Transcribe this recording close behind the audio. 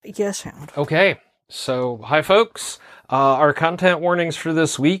Yes, Hound. Okay, so hi folks. Our content warnings for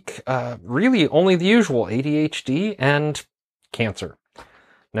this week, really only the usual: ADHD and cancer.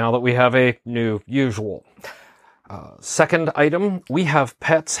 Now that we have a new usual. Second item, we have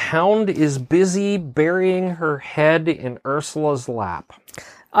pets. Hound is busy burying her head in Ursula's lap.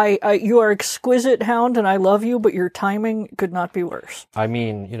 You are exquisite, Hound, and I love you, but your timing could not be worse. I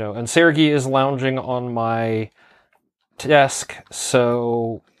mean, and Sergei is lounging on my desk,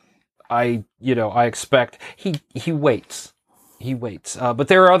 so I expect he waits. He waits. But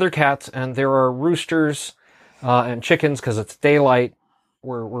there are other cats, and there are roosters and chickens because it's daylight.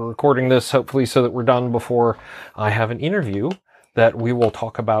 We're recording this hopefully so that we're done before I have an interview that we will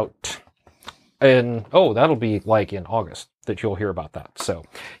talk about that'll be like in August that you'll hear about that. So,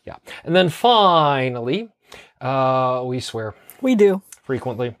 yeah. And then finally, we swear. We do.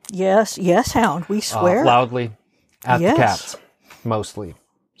 Frequently. Yes, Hound, we swear. Loudly at the Yes. cats. Mostly.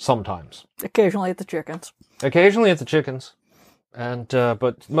 Sometimes. Occasionally at the chickens. Occasionally at the chickens. And,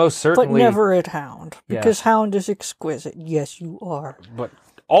 but most certainly... But never at Hound, because Yes. Hound is exquisite. Yes, you are. But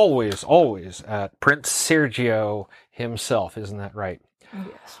always, always at Prince Sergio himself. Isn't that right?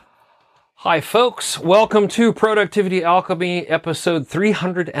 Yes. Hi, folks. Welcome to Productivity Alchemy, episode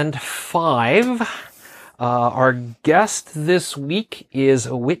 305. Our guest this week is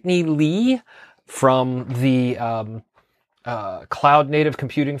Whitney Lee from the Cloud Native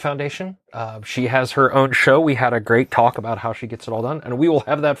Computing Foundation. She has her own show. We had a great talk about how she gets it all done, and we will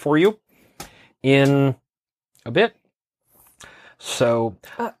have that for you in a bit. So,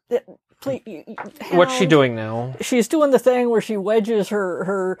 Please, what's she Hound, doing now? She's doing the thing where she wedges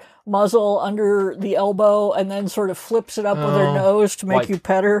her muzzle under the elbow and then sort of flips it up with her nose to make like you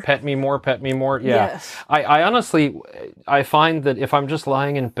pet her. Pet me more, pet me more. Yeah. Yes. I honestly, I find that if I'm just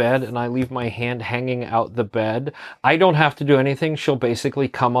lying in bed and I leave my hand hanging out the bed, I don't have to do anything. She'll basically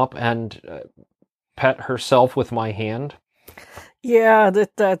come up and pet herself with my hand. Yeah,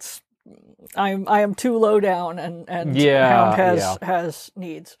 that's... I am too low down, and Yeah, Hound has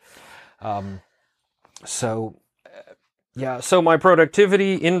needs. So my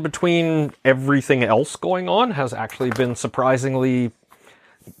productivity in between everything else going on has actually been surprisingly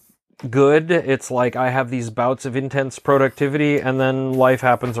good. It's like I have these bouts of intense productivity and then life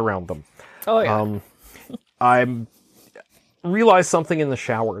happens around them. Oh, yeah. I realized something in the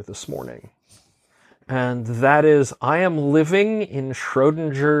shower this morning, and that is I am living in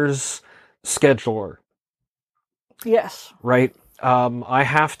Schrodinger's scheduler. Yes. Right? I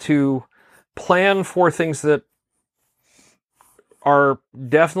have to plan for things that are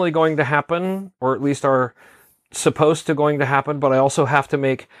definitely going to happen, or at least are supposed to going to happen, but I also have to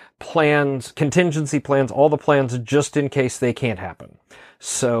make plans, contingency plans, all the plans just in case they can't happen.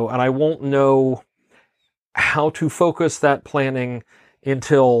 So, and I won't know how to focus that planning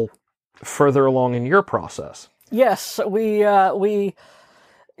until further along in your process. Yes, we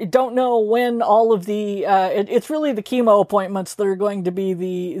don't know when all of the it's really the chemo appointments that are going to be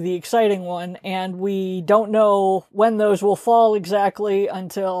the exciting one, and we don't know when those will fall exactly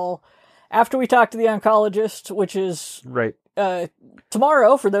until after we talk to the oncologist, which is right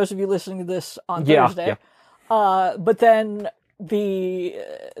tomorrow for those of you listening to this on Thursday. Yeah. But then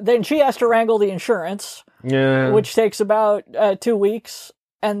she has to wrangle the insurance, which takes about 2 weeks,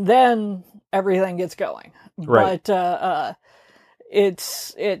 and then everything gets going. Right. But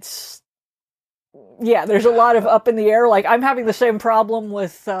it's there's a lot of up in the air. Like, I'm having the same problem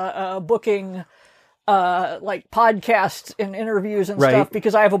with booking like podcasts and interviews and stuff,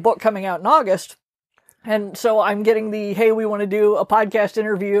 because I have a book coming out in August, and so I'm getting hey, we want to do a podcast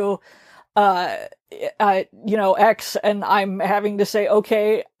interview X, and I'm having to say,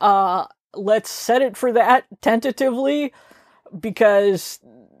 okay, let's set it for that tentatively, because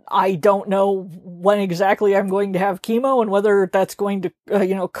I don't know when exactly I'm going to have chemo and whether that's going to,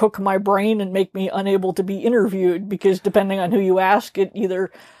 cook my brain and make me unable to be interviewed, because depending on who you ask, it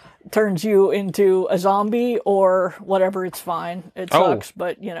either turns you into a zombie or whatever. It's fine. It sucks,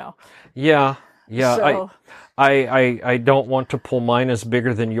 but Yeah. So, I don't want to pull mine as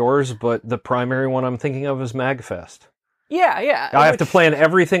bigger than yours, but the primary one I'm thinking of is MagFest. Yeah. I have to plan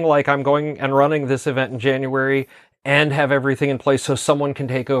everything like I'm going and running this event in January and have everything in place so someone can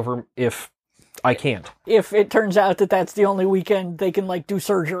take over if I can't. If it turns out that that's the only weekend they can, like, do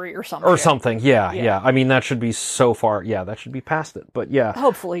surgery or something. Or something, yeah. I mean, that should be so far, that should be past it, but yeah.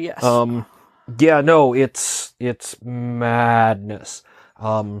 Hopefully, yes. It's madness.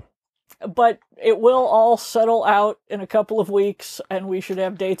 But it will all settle out in a couple of weeks, and we should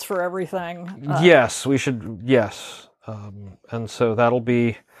have dates for everything. Yes, we should, yes. And so that'll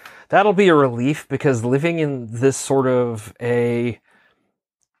be a relief, because living in this sort of a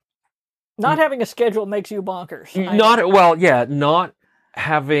Not having a schedule makes you bonkers. Not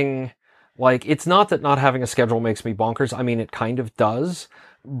having, like, it's not that not having a schedule makes me bonkers. I mean, it kind of does,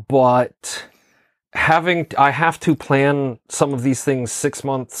 but I have to plan some of these things 6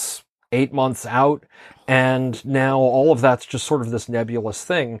 months, 8 months out, and now all of that's just sort of this nebulous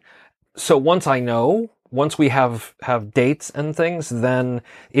thing. So once we have dates and things, then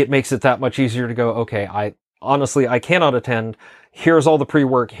it makes it that much easier to go, okay, I cannot attend. Here's all the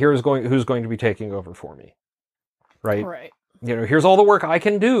pre-work. Who's going to be taking over for me. Right? Right. Here's all the work I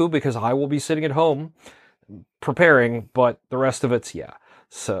can do because I will be sitting at home preparing, but the rest of it's, yeah.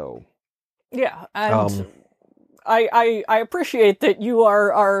 So. Yeah. And I appreciate that you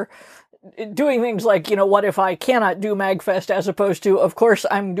are doing things like, what if I cannot do MagFest, as opposed to, of course,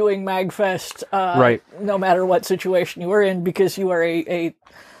 I'm doing MagFest, right, no matter what situation you are in, because you are a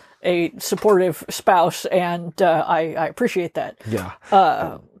supportive spouse, and I appreciate that. Yeah.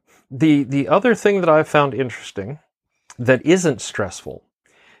 The other thing that I've found interesting that isn't stressful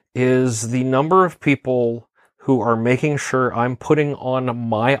is the number of people who are making sure I'm putting on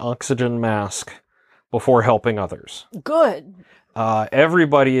my oxygen mask before helping others. Good.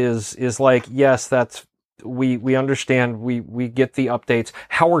 Everybody is like, yes, we understand, we get the updates.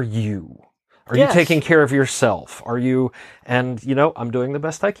 How are you? Are you taking care of yourself? Are you, and I'm doing the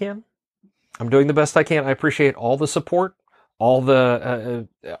best I can. I appreciate all the support, all the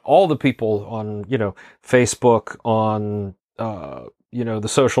people on, Facebook, on, the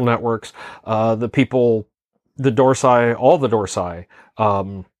social networks, the people, the Dorsai, all the Dorsai,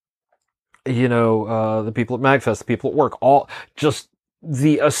 the people at MagFest, the people at work, all just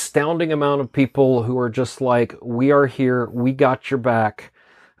the astounding amount of people who are just like, we are here, we got your back,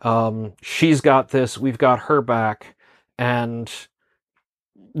 she's got this, we've got her back, and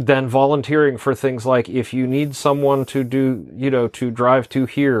then volunteering for things like, if you need someone to do, to drive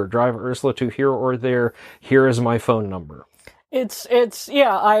Ursula to here or there, here is my phone number. It's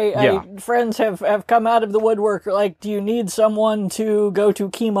friends have come out of the woodwork, like, do you need someone to go to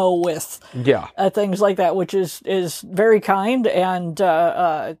chemo with? Yeah. Things like that, which is very kind, and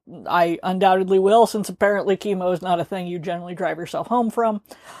I undoubtedly will, since apparently chemo is not a thing you generally drive yourself home from.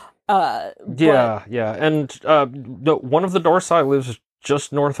 And one of the Dorsai lives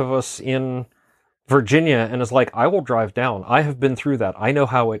just north of us in Virginia, and is like, I will drive down. I have been through that. I know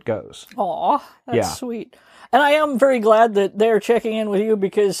how it goes. Aw, that's sweet. And I am very glad that they're checking in with you,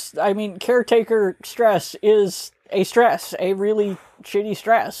 because, I mean, caretaker stress is a really shitty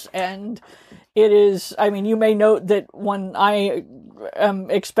stress. And it is, I mean, you may note that when I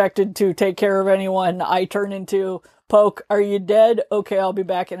am expected to take care of anyone, I turn into, Poke, are you dead? Okay, I'll be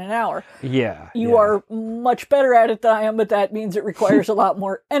back in an hour. Yeah. You are much better at it than I am, but that means it requires a lot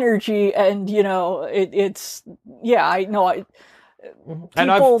more energy, and,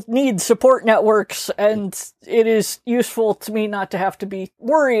 people need support networks, and it is useful to me not to have to be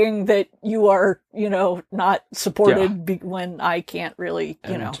worrying that you are, not supported when I can't really,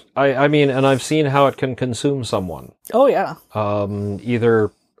 I mean, and I've seen how it can consume someone. Oh, yeah.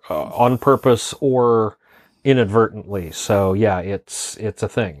 Either on purpose or inadvertently. So, yeah, it's a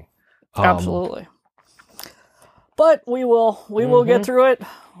thing. Absolutely. But we will get through it.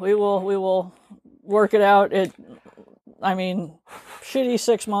 We will work it out. I mean, shitty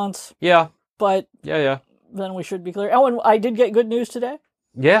 6 months. Yeah. But yeah. Then we should be clear. Oh, and I did get good news today.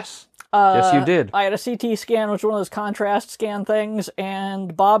 Yes. Yes, you did. I had a CT scan, which is one of those contrast scan things,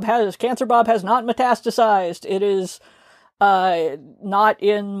 and Cancer Bob has not metastasized. It is not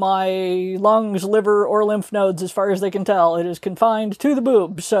in my lungs, liver, or lymph nodes, as far as they can tell. It is confined to the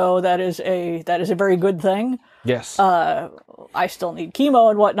boob, so that is a very good thing. Yes. I still need chemo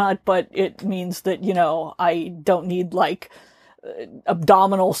and whatnot, but it means that, I don't need, like,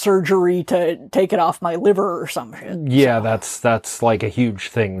 abdominal surgery to take it off my liver or some shit. Yeah, so. That's like a huge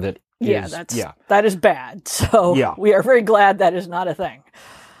thing that that is bad. So we are very glad that is not a thing.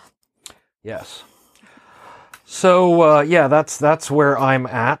 Yes. So, that's where I'm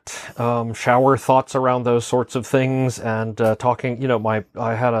at. Shower thoughts around those sorts of things, and talking,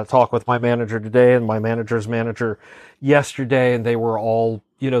 I had a talk with my manager today and my manager's manager yesterday, and they were all,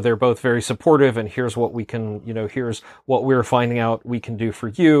 they're both very supportive, and here's what we can, here's what we're finding out we can do for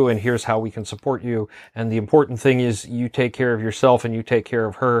you, and here's how we can support you. And the important thing is you take care of yourself and you take care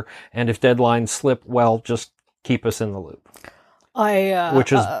of her, and if deadlines slip, well, just keep us in the loop.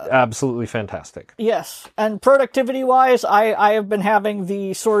 Which is absolutely fantastic. Yes. And productivity-wise, I have been having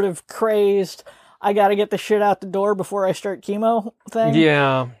the sort of crazed, I got to get the shit out the door before I start chemo thing.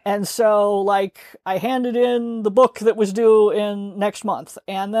 Yeah. And so, like, I handed in the book that was due in next month,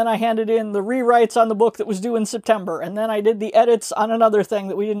 and then I handed in the rewrites on the book that was due in September, and then I did the edits on another thing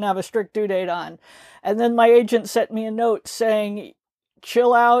that we didn't have a strict due date on. And then my agent sent me a note saying,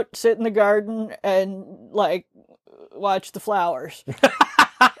 chill out, sit in the garden, and, like, watch the flowers.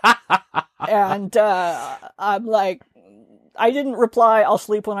 And I'm like, I didn't reply, I'll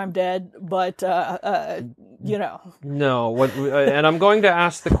sleep when I'm dead, but, you know. No, and I'm going to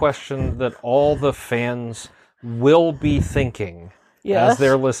ask the question that all the fans will be thinking as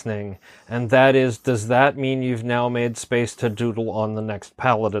they're listening, and that is, does that mean you've now made space to doodle on the next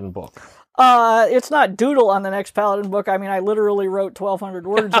Paladin book? It's not doodle on the next Paladin book. I mean, I literally wrote 1,200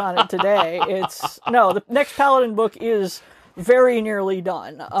 words on it today. The next Paladin book is very nearly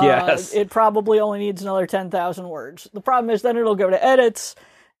done. Yes. It probably only needs another 10,000 words. The problem is then it'll go to edits,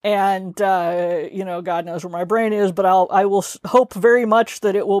 and, God knows where my brain is, but I will hope very much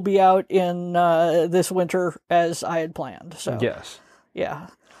that it will be out in this winter as I had planned. So yes. Yeah.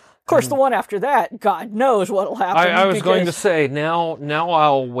 Of course, the one after that, God knows what'll happen. I was going to say, now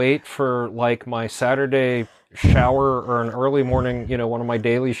I'll wait for, like, my Saturday shower or an early morning, one of my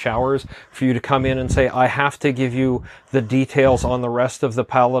daily showers, for you to come in and say, I have to give you the details on the rest of the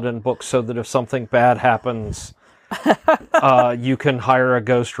Paladin book so that if something bad happens, you can hire a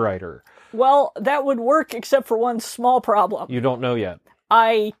ghostwriter. Well, that would work except for one small problem. You don't know yet.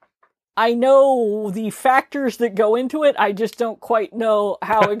 I know the factors that go into it. I just don't quite know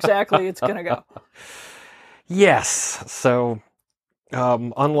how exactly it's going to go. Yes. So,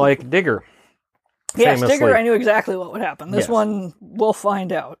 unlike Digger. Yes, famously. Digger, I knew exactly what would happen. This one, we'll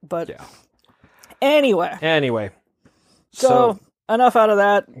find out. But yeah. Anyway. So, enough out of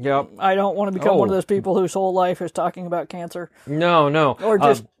that. Yep. I don't want to become one of those people whose whole life is talking about cancer. No. Or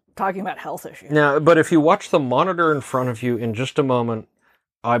just talking about health issues. Now, but if you watch the monitor in front of you in just a moment,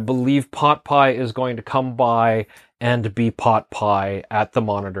 I believe Pot Pie is going to come by and be Pot Pie at the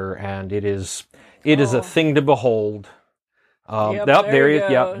monitor, and it is a thing to behold. There he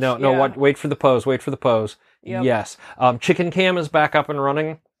is. Yep. No. Wait for the pose. Yep. Yes. Chicken Cam is back up and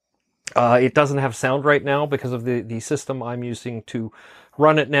running. It doesn't have sound right now because of the system I'm using to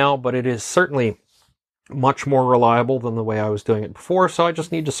run it now, but it is certainly much more reliable than the way I was doing it before. So I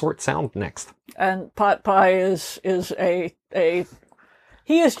just need to sort sound next. And Pot Pie is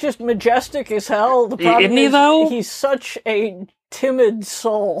he is just majestic as hell. The problem Isn't he, though? He's such a timid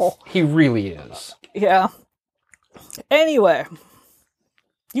soul. He really is. Yeah. Anyway,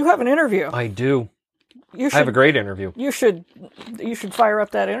 you have an interview. I do. I have a great interview. You should fire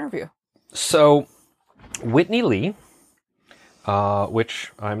up that interview. So, Whitney Lee,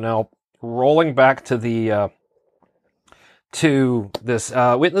 which I'm now rolling back to this.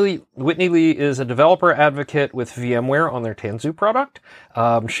 Whitney Lee is a developer advocate with VMware on their Tanzu product.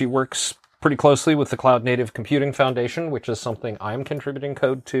 She works pretty closely with the Cloud Native Computing Foundation, which is something I'm contributing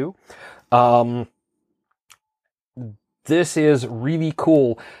code to. This is really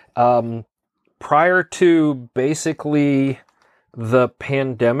cool. Prior to basically the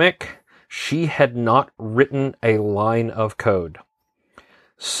pandemic, she had not written a line of code.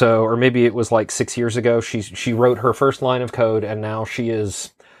 So, or maybe it was like 6 years ago, she wrote her first line of code, and now she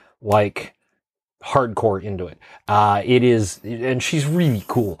is like hardcore into it. And she's really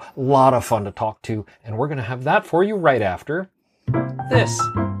cool. A lot of fun to talk to, and we're going to have that for you right after this.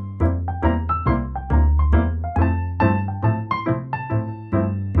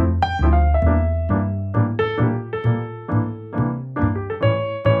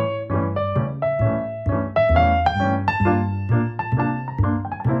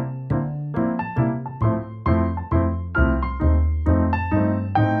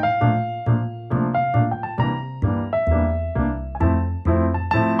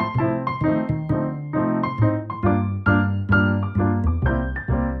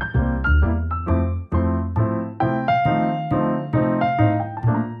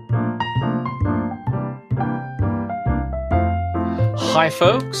 Hi,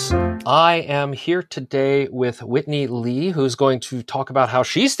 folks. I am here today with Whitney Lee, who's going to talk about how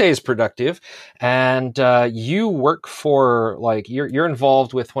she stays productive. And you work for, you're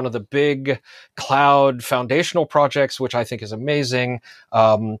involved with one of the big cloud foundational projects, which I think is amazing.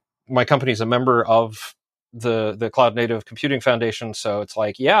 My company's a member of the Cloud Native Computing Foundation, so it's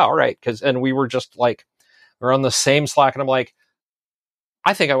like, yeah, all right. And we were just we're on the same Slack, and I'm like,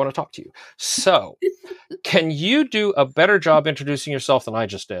 I think I want to talk to you. So, can you do a better job introducing yourself than I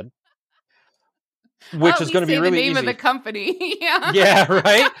just did? Which is going to be really easy. The name of the company. Yeah,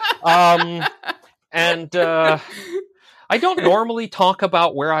 right? And I don't normally talk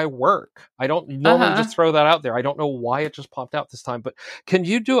about where I work. I don't normally just throw that out there. I don't know why it just popped out this time, but can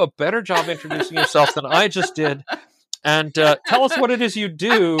you do a better job introducing yourself than I just did? And tell us what it is you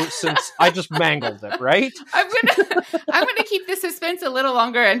do, since I just mangled it, right? I'm gonna keep the suspense a little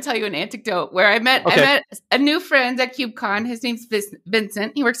longer and tell you an anecdote where I met a new friend at KubeCon. His name's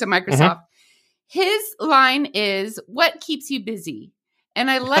Vincent. He works at Microsoft. His line is, "What keeps you busy?" And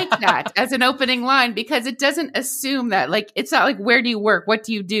I like that as an opening line, because it doesn't assume that, like, it's not like, where do you work? What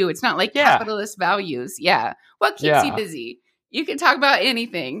do you do? It's not like capitalist values. Yeah. What keeps you busy? You can talk about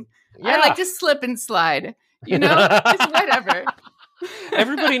anything. I like to slip and slide, just whatever.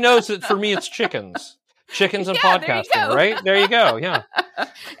 Everybody knows that for me, it's chickens and podcasting, right? There you go. Yeah.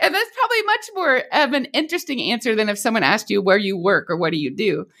 And that's probably much more of an interesting answer than if someone asked you where you work or what do you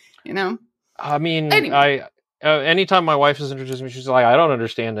do, I mean, anyway. Anytime my wife is introducing me, she's like, I don't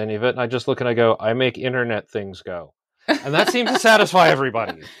understand any of it. And I just look and I go, I make internet things go. And that seems to satisfy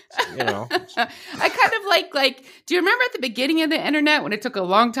everybody. I kind of like, do you remember at the beginning of the internet when it took a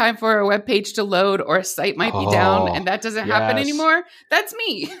long time for a web page to load or a site might be down, and that doesn't happen anymore? That's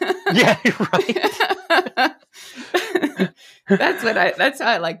me. Yeah, you're right. That's how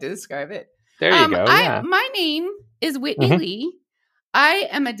I like to describe it. There you go. My name is Whitney Lee. I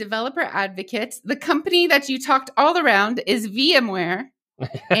am a developer advocate. The company that you talked all around is VMware.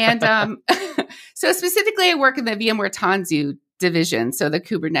 And so specifically, I work in the VMware Tanzu division, so the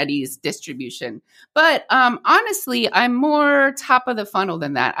Kubernetes distribution. But honestly, I'm more top of the funnel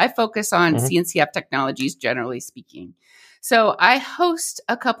than that. I focus on CNCF technologies, generally speaking. So I host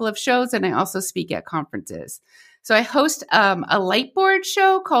a couple of shows, and I also speak at conferences. So I host a Lightboard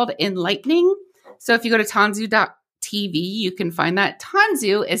show called Enlightening. So if you go to tanzu.TV, you can find that.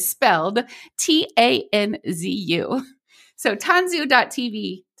 Tanzu is spelled Tanzu. So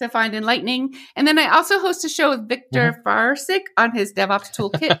tanzu.tv to find Enlightening. And then I also host a show with Victor Farsik on his DevOps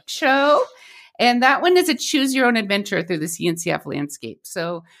Toolkit show. And that one is a choose your own adventure through the CNCF landscape.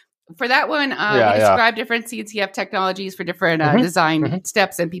 So for that one, we describe different CNCF technologies for different design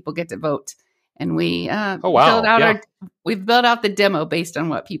steps, and people get to vote. And we we've built out the demo based on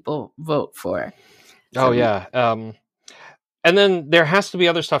what people vote for. So, and then there has to be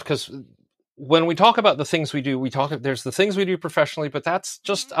other stuff, because when we talk about the things we do, there's the things we do professionally, but that's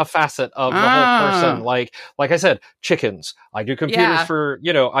just a facet of the whole person. Like I said, chickens. I do computers for,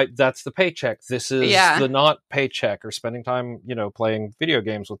 that's the paycheck. This is the not paycheck, or spending time, playing video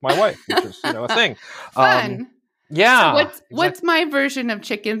games with my wife, which is, a thing. Fun. So what's my version of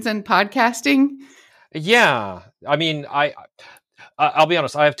chickens and podcasting? Yeah. I mean, I'll be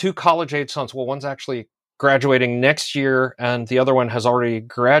honest. I have 2 college-age sons. Well, one's actually graduating next year, and the other one has already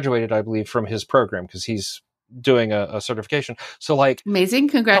graduated, I believe, from his program, because he's doing a certification. So, like, amazing,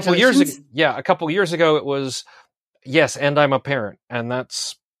 congratulations! A couple years ago, it was yes, and I'm a parent, and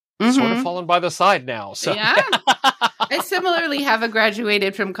that's sort of fallen by the side now. So I similarly have a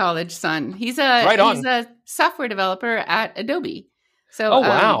graduated from college son. He's a software developer at Adobe. So,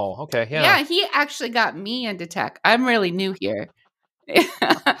 wow, okay, yeah, he actually got me into tech. I'm really new here.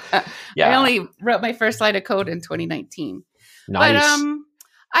 I only wrote my first line of code in 2019. Nice. But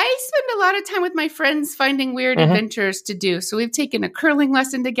I spend a lot of time with my friends finding weird adventures to do. So we've taken a curling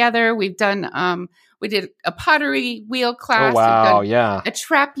lesson together. We've done we did a pottery wheel class. Oh, wow, we've done a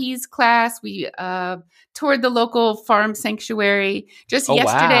trapeze class. We toured the local farm sanctuary. Just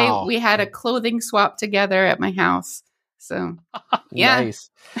yesterday, we had a clothing swap together at my house. So, yeah. Nice.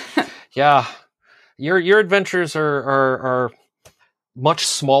 Yeah. Your adventures are much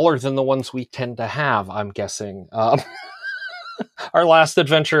smaller than the ones we tend to have, I'm guessing. Our last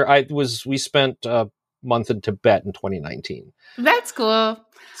adventure, we spent a month in Tibet in 2019. That's cool.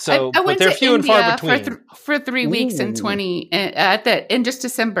 So, I went they're to few India and far between. for 3 weeks in in just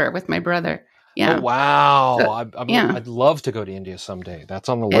December with my brother. Yeah. Oh, wow. So, I'd love to go to India someday. That's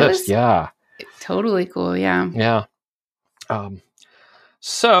on the list. Yeah. Totally cool. Yeah. Yeah.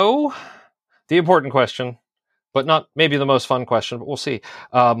 So the important question, but not maybe the most fun question, but we'll see.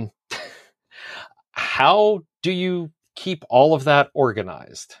 How do you keep all of that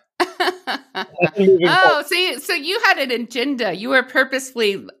organized? So you had an agenda. You were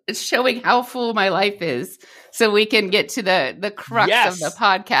purposefully showing how full my life is, so we can get to the crux of the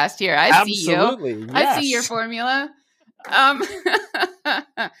podcast here. Absolutely. See you. Yes. I see your formula.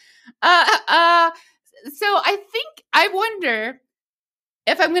 So I wonder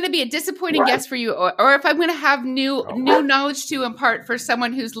if I'm going to be a disappointing guest for you, or if I'm going to have new knowledge to impart for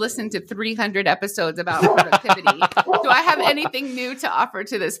someone who's listened to 300 episodes about productivity. Do I have anything new to offer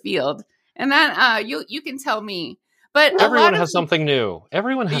to this field? And then you can tell me. But everyone has something new.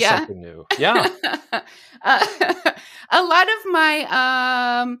 Everyone has something new. Yeah. A lot of my,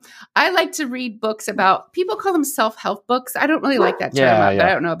 I like to read books about, people call them self-help books. I don't really like that term, but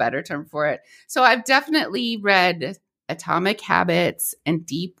I don't know a better term for it. So I've definitely read Atomic Habits and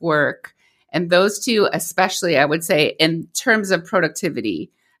Deep Work. And those two, especially, I would say, in terms of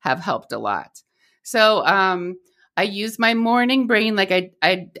productivity, have helped a lot. So I use my morning brain. Like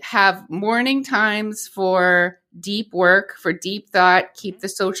I have morning times for deep work, for deep thought, keep the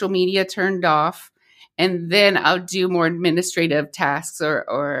social media turned off. And then I'll do more administrative tasks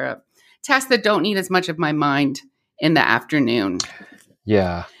or tasks that don't need as much of my mind in the afternoon.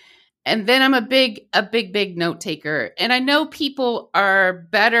 Yeah. And then I'm a big note taker. And I know people are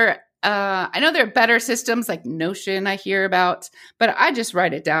better. I know there are better systems like Notion I hear about, but I just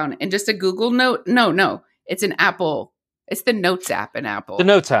write it down and just a Google note. No, it's an Apple. It's the Notes app in Apple. The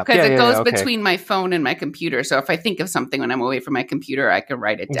Notes app. Because it goes between my phone and my computer. So if I think of something when I'm away from my computer, I can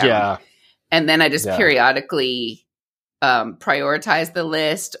write it down. Yeah. And then I just periodically prioritize the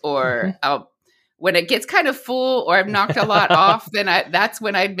list, or when it gets kind of full or I've knocked a lot off, then that's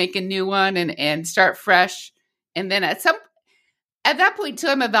when I'd make a new one and start fresh. And then at that point too,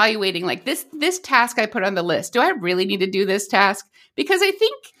 I'm evaluating like this task I put on the list. Do I really need to do this task? Because I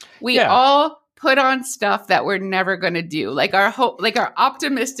think we all put on stuff that we're never going to do. Like our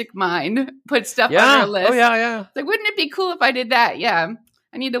optimistic mind puts stuff on our list. Oh yeah. Like, wouldn't it be cool if I did that? Yeah.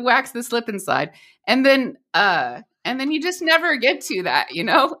 I need to wax the slip inside. And then you just never get to that, you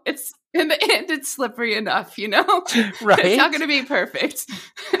know? It's in the end, it's slippery enough, you know? Right. It's not going to be perfect.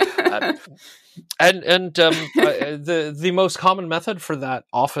 The most common method for that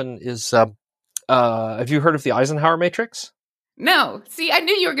often is, have you heard of the Eisenhower matrix? No. See, I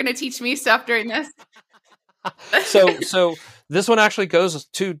knew you were going to teach me stuff during this. So this one actually goes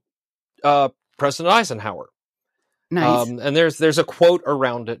to President Eisenhower. Nice. And there's a quote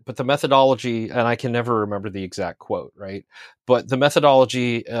around it, but the methodology, and I can never remember the exact quote, right? But the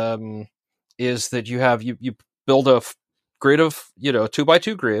methodology is that you build a grid of, a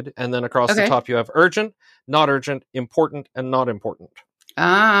 2x2 grid, and then across the top you have urgent, not urgent, important, and not important.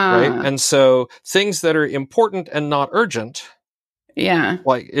 Right? And so things that are important and not urgent,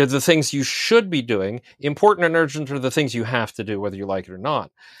 like the things you should be doing, important and urgent are the things you have to do, whether you like it or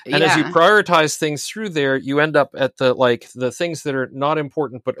not. And as you prioritize things through there, you end up at the things that are not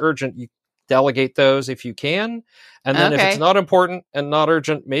important but urgent, you delegate those if you can. And then if it's not important and not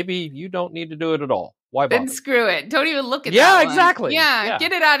urgent, maybe you don't need to do it at all. Why bother? Then screw it. Don't even look at that. Yeah, exactly. Yeah,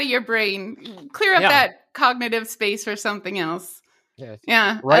 get it out of your brain. Clear up that cognitive space for something else.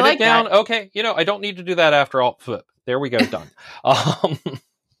 Yeah. Write it down. That. Okay, I don't need to do that after all. Flip. There we go. Done.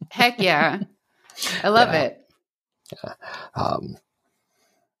 Heck yeah. I love it. Yeah.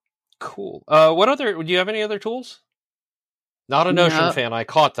 Cool. Do you have any other tools? Not a Notion fan. I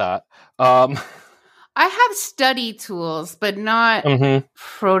caught that. I have study tools, but not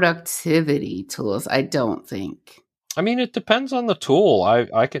productivity tools, I don't think. I mean, it depends on the tool.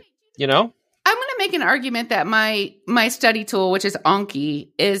 I could, I'm going to make an argument that my study tool, which is Anki,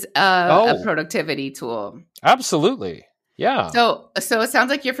 is a productivity tool. Absolutely. Yeah. So it sounds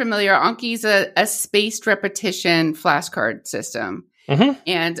like you're familiar. Anki's a spaced repetition flashcard system.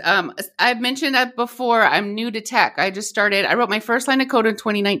 And I've mentioned that before. I'm new to tech. I wrote my first line of code in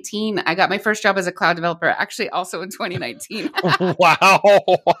 2019. I got my first job as a cloud developer, actually also in 2019. Wow.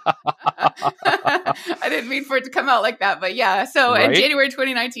 I didn't mean for it to come out like that, but yeah. So in January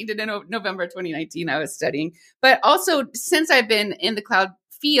 2019 to November 2019, I was studying. But also, since I've been in the cloud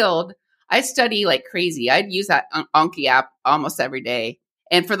field, I study like crazy. I'd use that Anki app almost every day.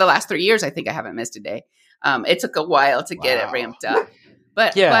 And for the last 3 years, I think I haven't missed a day. It took a while to get it ramped up.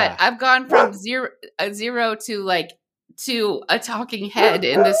 But I've gone from zero to a talking head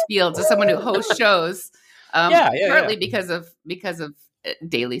in this field, to someone who hosts shows. Partly because of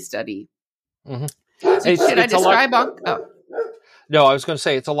daily study. So should I describe Anki? No, I was going to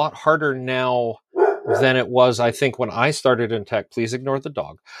say it's a lot harder now than it was, I think, when I started in tech. Please ignore the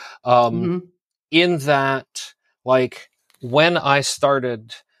dog. In that, like, when I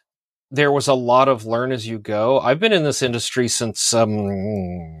started, there was a lot of learn as you go. I've been in this industry since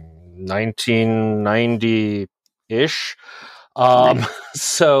 1990-ish.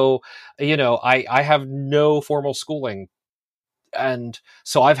 So, I have no formal schooling. And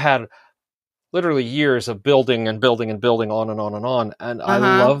so I've had literally years of building and building and building on and on and on. And I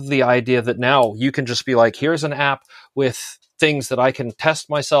love the idea that now you can just be like, here's an app with things that I can test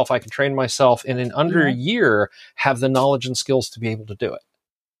myself, I can train myself, and in under a year have the knowledge and skills to be able to do it.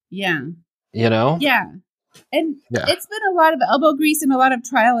 Yeah. Yeah. And Yeah. it's been a lot of elbow grease and a lot of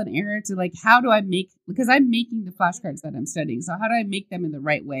trial and error to like, how do I because I'm making the flashcards that I'm studying. So how do I make them in the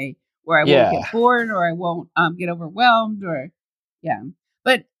right way where I won't get bored or I won't get overwhelmed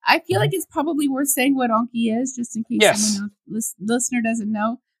But I feel like it's probably worth saying what Anki is, just in case someone listener doesn't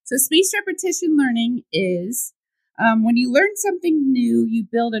know. So spaced repetition learning is when you learn something new, you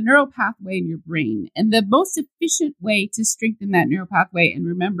build a neural pathway in your brain. And the most efficient way to strengthen that neural pathway and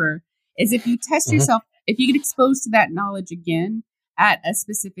remember is if you test yourself, if you get exposed to that knowledge again at a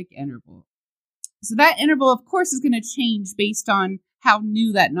specific interval. So that interval, of course, is going to change based on how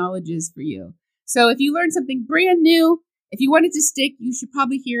new that knowledge is for you. So if you learn something brand new, if you want it to stick, you should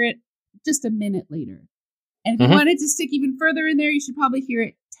probably hear it just a minute later. And if you want it to stick even further in there, you should probably hear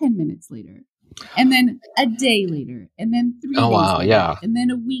it 10 minutes later. And then a day later. And then 3 days later. Yeah. And then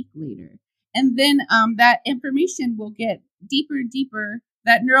a week later. And then that information will get deeper and deeper.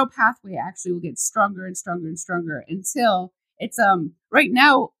 That neural pathway actually will get stronger and stronger and stronger until it's right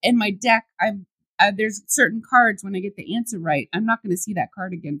now in my deck, there's certain cards when I get the answer right, I'm not going to see that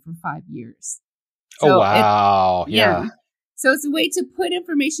card again for 5 years. So wow. Yeah. So it's a way to put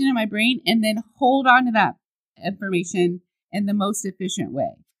information in my brain and then hold on to that information in the most efficient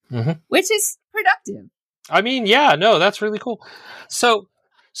way, which is productive. I mean, yeah, no, that's really cool. So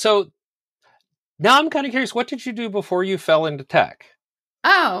now I'm kind of curious, what did you do before you fell into tech?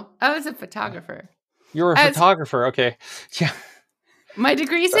 Oh, I was a photographer. You were a photographer. Okay. Yeah. My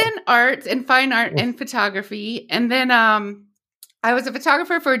degree's in art and fine art and photography. And then I was a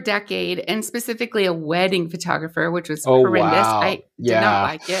photographer for a decade and specifically a wedding photographer, which was horrendous. Wow. I did not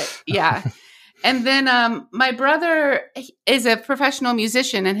like it. Yeah. And then my brother is a professional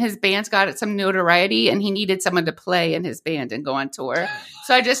musician and his band's got some notoriety and he needed someone to play in his band and go on tour.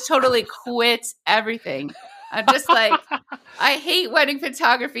 So I just totally quit everything. I'm just like, I hate wedding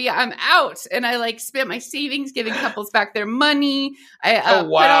photography. I'm out. And I like spent my savings giving couples back their money. I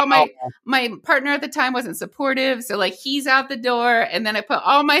put all my partner at the time wasn't supportive. So like he's out the door. And then I put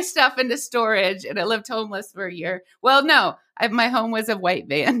all my stuff into storage and I lived homeless for a year. Well, no, my home was a white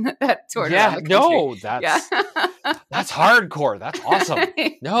van that toured around the country. No, that's hardcore. That's awesome.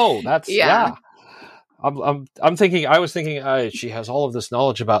 No, that's, yeah. I was thinking she has all of this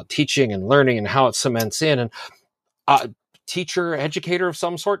knowledge about teaching and learning and how it cements in and teacher, educator of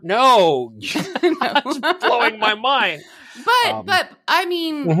some sort. No, that's blowing my mind. But I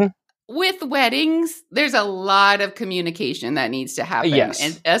mean, with weddings, there's a lot of communication that needs to happen.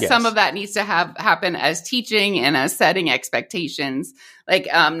 And some of that needs to happen as teaching and as setting expectations. Like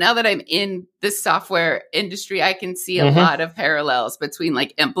now that I'm in the software industry, I can see a lot of parallels between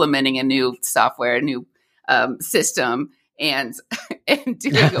like implementing a new software, a new system and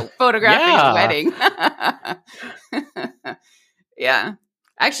doing photographing a wedding. Yeah.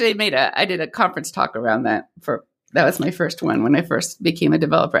 Actually I did a conference talk around that that was my first one when I first became a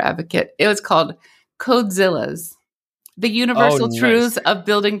developer advocate. It was called Codezillas, the universal truths of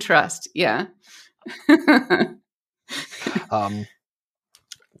building trust. Yeah.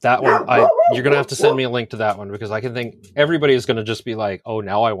 That one, you're going to have to send me a link to that one because I can think everybody is going to just be like, oh,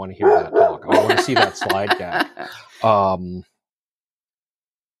 now I want to hear that talk. I want to see that slide deck.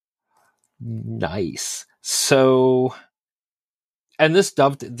 Nice. So, and this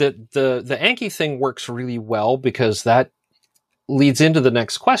the Anki thing works really well because that leads into the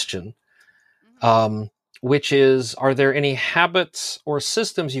next question, which is, are there any habits or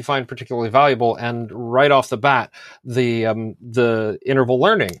systems you find particularly valuable? And right off the bat, the interval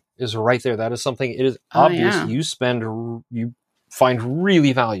learning is right there. That is something, it is obvious you find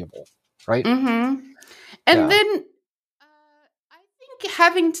really valuable, right? And then I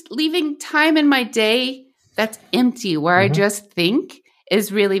think leaving time in my day that's empty where I just think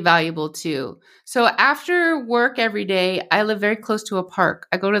is really valuable too. So after work every day, I live very close to a park.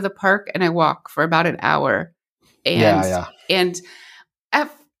 I go to the park and I walk for about an hour. And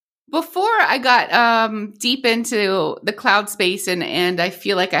before I got deep into the cloud space and I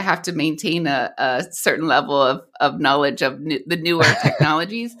feel like I have to maintain a certain level of knowledge of the newer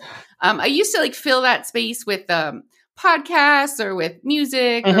technologies. I used to like fill that space with podcasts or with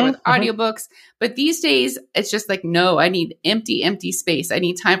music or with audiobooks. But these days it's just like, no, I need empty space. I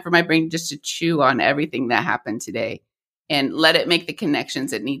need time for my brain just to chew on everything that happened today and let it make the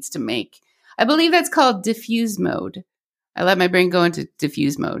connections it needs to make. I believe that's called diffuse mode. I let my brain go into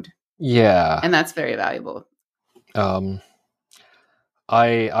diffuse mode. Yeah. And that's very valuable. I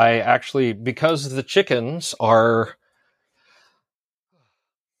actually, because the chickens are,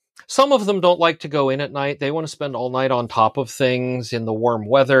 some of them don't like to go in at night. They want to spend all night on top of things in the warm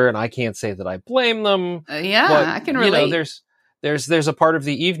weather, and I can't say that I blame them. I can relate. there's a part of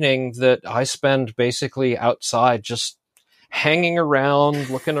the evening that I spend basically outside, just hanging around,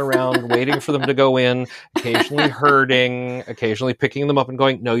 looking around, waiting for them to go in, occasionally herding, occasionally picking them up and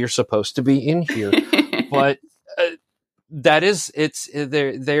going, no, you're supposed to be in here. But there is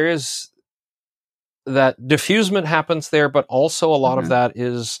that diffusement happens there, but also a lot of that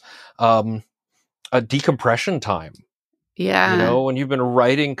is a decompression time. Yeah. You know, when you've been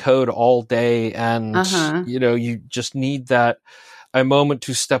writing code all day and, you know, you just need a moment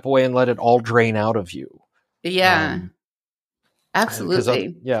to step away and let it all drain out of you. Yeah.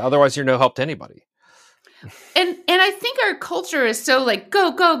 Absolutely. Otherwise you're no help to anybody. And I think our culture is so like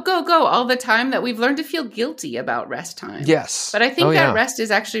go, go, go, go all the time that we've learned to feel guilty about rest time. Yes. But I think that rest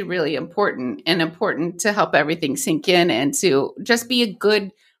is actually really important to help everything sink in and to just be a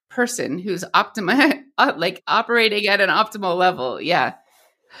good person who's operating at an optimal level. Yeah.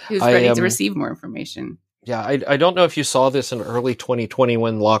 Who's ready to receive more information. Yeah, I don't know if you saw this in early 2020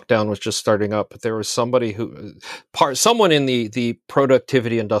 when lockdown was just starting up, but there was someone in the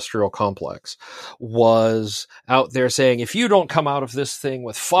productivity industrial complex was out there saying, if you don't come out of this thing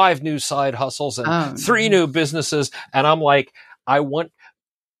with 5 new side hustles and 3 new businesses, and I'm like,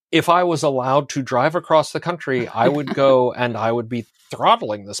 if I was allowed to drive across the country, I would go and I would be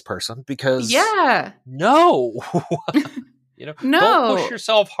throttling this person because no. You know, don't push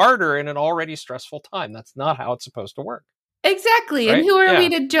yourself harder in an already stressful time. That's not how it's supposed to work. Exactly. Right? And who are we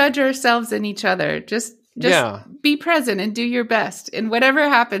to judge ourselves and each other? Just be present and do your best. And whatever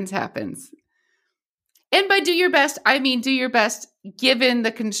happens, happens. And by do your best, I mean do your best given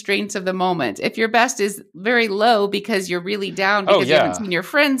the constraints of the moment. If your best is very low because you're really down because you haven't seen your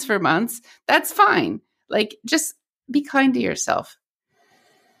friends for months, that's fine. Like, just be kind to yourself.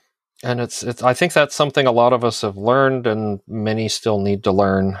 And it's I think that's something a lot of us have learned and many still need to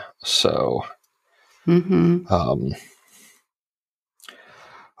learn. So,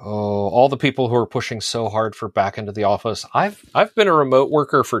 all the people who are pushing so hard for back into the office. I've been a remote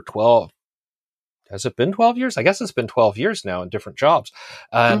worker for 12. Has it been 12 years? I guess it's been 12 years now in different jobs.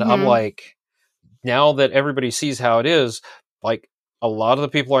 And I'm like, now that everybody sees how it is, like a lot of the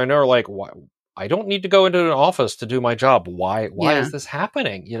people I know are like, why? I don't need to go into an office to do my job. Why is this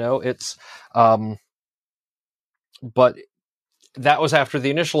happening? You know, it's, but that was after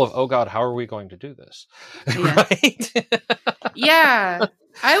the initial of, oh God, how are we going to do this? Right? Yeah.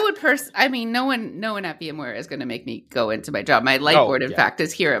 I would no one at VMware is going to make me go into my job. My light board, in fact,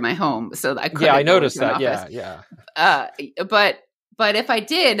 is here at my home. So I couldn't I noticed that. Office. Yeah. But if I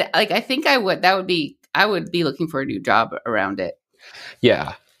did, like, I think I would be looking for a new job around it.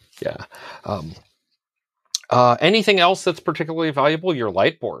 Yeah. Yeah. Anything else that's particularly valuable? Your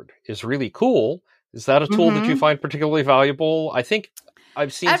light board is really cool. Is that a tool that you find particularly valuable? I think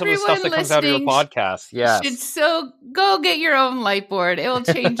I've seen some of the stuff that comes out of your podcast. Yes. So go get your own light board. It will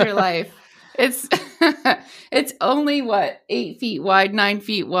change your life. It's only 8 feet wide, 9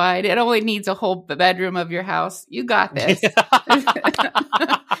 feet wide. It only needs a whole bedroom of your house. You got this.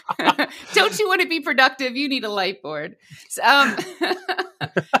 Don't you want to be productive? You need a light board. So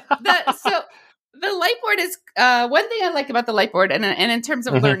the light board is one thing I like about the light board, and in terms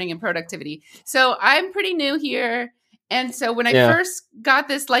of learning and productivity. So I'm pretty new here. And so when I first got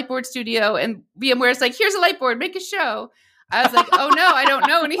this light board studio and VMware is like, here's a light board, make a show. I was like, oh no, I don't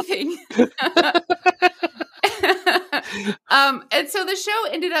know anything. And so the show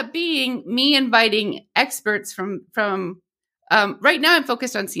ended up being me inviting experts from right now I'm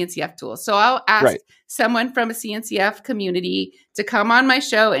focused on CNCF tools. So I'll ask someone from a CNCF community to come on my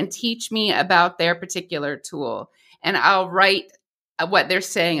show and teach me about their particular tool. And I'll write what they're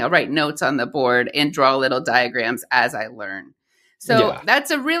saying. I'll write notes on the board and draw little diagrams as I learn. So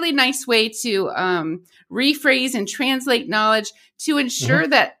that's a really nice way to rephrase and translate knowledge to ensure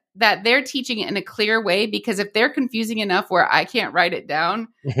that they're teaching it in a clear way, because if they're confusing enough where I can't write it down,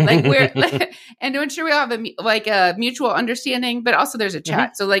 and to ensure we have a mutual understanding, but also there's a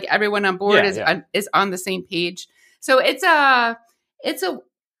chat. So like everyone on board is on the same page. So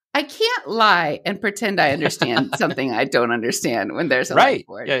I can't lie and pretend I understand something I don't understand when there's a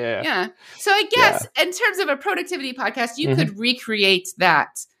whiteboard. Yeah. So I guess in terms of a productivity podcast, you could recreate that.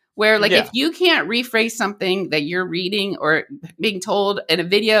 Where if you can't rephrase something that you're reading or being told in a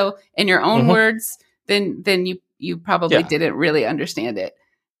video in your own words, then you probably didn't really understand it.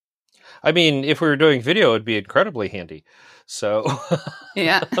 I mean, if we were doing video, it'd be incredibly handy. So,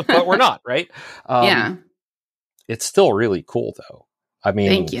 but we're not, right? It's still really cool, though. I mean,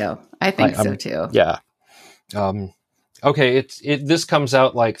 thank you. I think so too. Yeah. Okay. This comes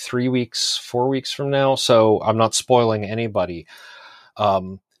out like 4 weeks from now. So I'm not spoiling anybody.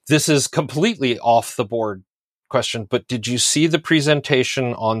 This is completely off the board question, but did you see the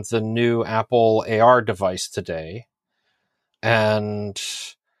presentation on the new Apple AR device today? And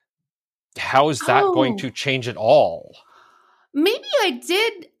how is that going to change it all? Maybe I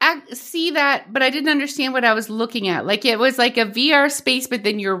did see that, but I didn't understand what I was looking at. Like it was like a VR space, but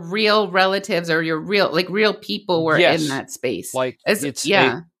then your real relatives or your real people were in that space. Like it's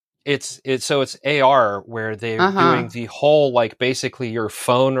AR where they're doing the whole, like basically your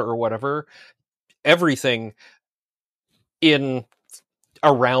phone or whatever, everything in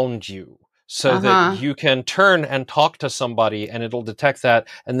around you. So that you can turn and talk to somebody and it'll detect that.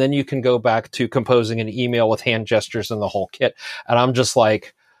 And then you can go back to composing an email with hand gestures and the whole kit. And I'm just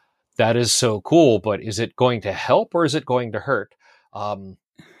like, that is so cool, but is it going to help or is it going to hurt? All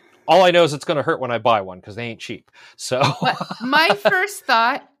I know is it's going to hurt when I buy one because they ain't cheap. So my first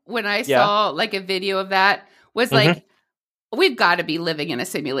thought when I saw like a video of that was like, we've got to be living in a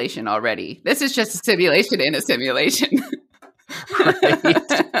simulation already. This is just a simulation in a simulation. Right.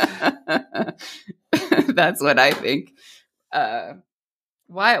 That's what I think.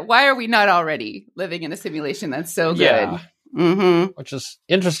 Why are we not already living in a simulation that's so good? Yeah. Which is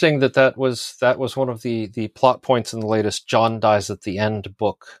interesting that was one of the plot points in the latest John Dies at the End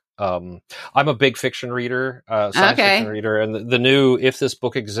book. I'm a big fiction reader, science fiction reader, and the new If This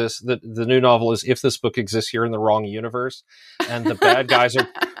Book Exists, the new novel is If This Book Exists Here in the Wrong Universe, and the bad guys are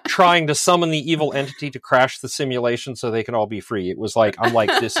trying to summon the evil entity to crash the simulation so they can all be free. It was like, I'm like,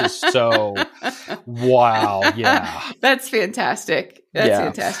 this is so wow, yeah. That's fantastic. That's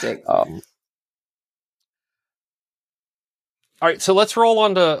fantastic. All right, so let's roll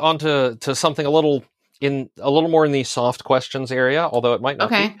onto something a little more in the soft questions area, although it might not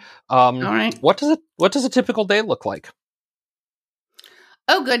be. All right. What does a typical day look like?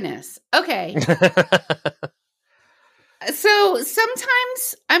 Oh goodness. Okay. So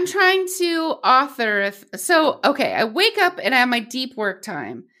sometimes I'm trying to author. I wake up and I have my deep work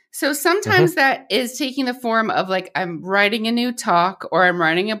time. So sometimes that is taking the form of like I'm writing a new talk, or I'm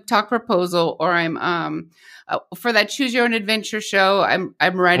writing a talk proposal, or I'm for that Choose Your Own Adventure show, I'm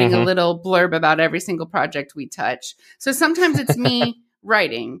writing a little blurb about every single project we touch. So sometimes it's me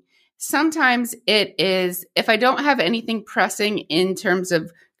writing. Sometimes it is, if I don't have anything pressing in terms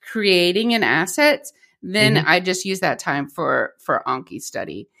of creating an asset, then I just use that time for Anki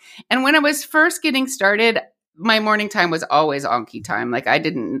study. And when I was first getting started, my morning time was always Anki time. Like I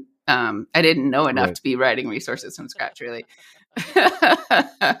didn't know enough to be writing resources from scratch, really.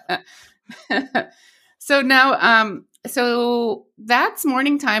 So now, so that's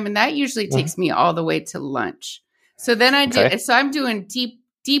morning time, and that usually takes me all the way to lunch. So then I'm doing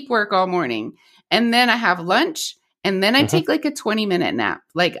deep work all morning, and then I have lunch, and then I take like a 20-minute nap.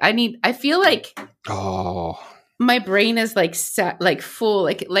 Like I feel like my brain is like set, like full,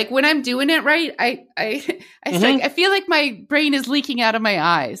 like when I'm doing it right, I feel like my brain is leaking out of my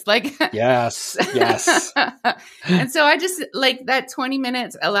eyes. Like yes. And so I just like that 20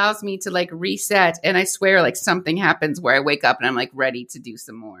 minutes allows me to like reset, and I swear like something happens where I wake up and I'm like ready to do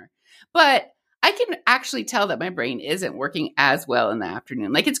some more. But I can actually tell that my brain isn't working as well in the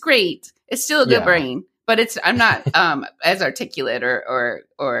afternoon. Like it's great. It's still a good brain, but I'm not as articulate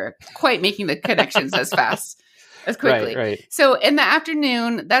or quite making the connections as fast. As quickly. Right. So in the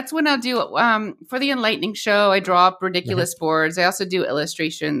afternoon, that's when I'll do for the Enlightening show. I draw up ridiculous boards. I also do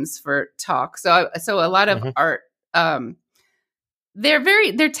illustrations for talk. So a lot of art.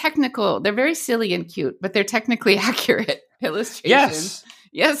 They're technical. They're very silly and cute, but they're technically accurate illustrations.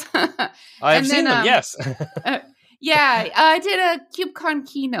 Yes. I've seen them. Yes. I did a KubeCon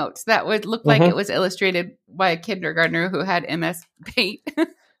keynote that would look like it was illustrated by a kindergartner who had MS Paint.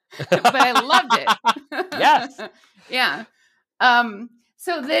 But I loved it. Yes. Yeah.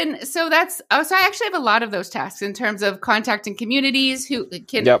 So I actually have a lot of those tasks in terms of contacting communities who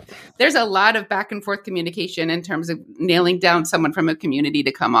can, there's a lot of back and forth communication in terms of nailing down someone from a community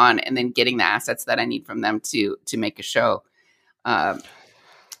to come on and then getting the assets that I need from them to make a show. I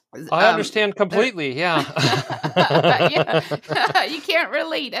understand completely. Yeah. You can't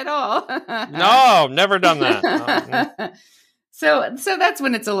relate at all. No, never done that. No. So that's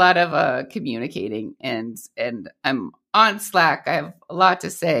when it's a lot of communicating, and I'm on Slack. I have a lot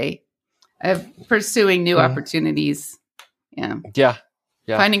to say. I'm pursuing new opportunities. Yeah.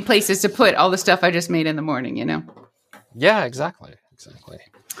 Finding places to put all the stuff I just made in the morning, Yeah, exactly.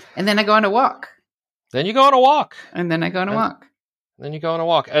 And then I go on a walk. Then you go on a walk. And then I go on a walk. Then you go on a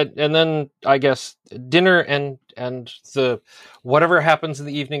walk. And then I guess dinner and the whatever happens in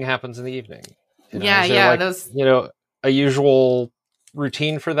the evening happens in the evening. Those a usual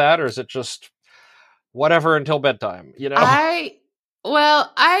routine for that, or is it just whatever until bedtime?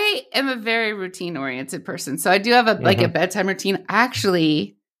 Well, I am a very routine-oriented person, so I do have a bedtime routine.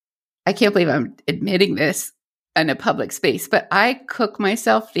 Actually, I can't believe I'm admitting this in a public space, but I cook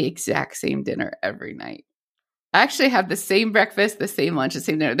myself the exact same dinner every night. I actually have the same breakfast, the same lunch, the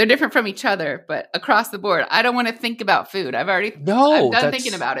same dinner. They're different from each other, but across the board, I don't want to think about food. I'm done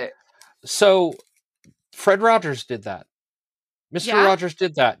thinking about it. So Fred Rogers did that. Mr. Rogers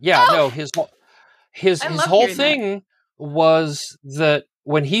did that. Yeah, no, his whole thing was that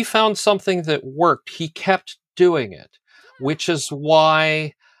when he found something that worked, he kept doing it, which is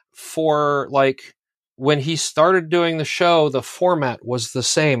why for like when he started doing the show, the format was the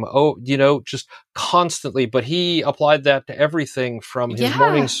same. Oh, just constantly. But he applied that to everything from his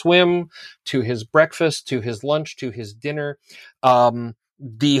morning swim to his breakfast to his lunch to his dinner.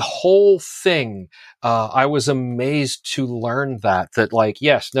 The whole thing, I was amazed to learn that like,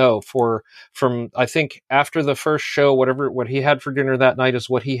 from I think after the first show, what he had for dinner that night is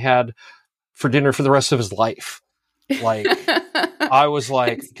what he had for dinner for the rest of his life. Like, I was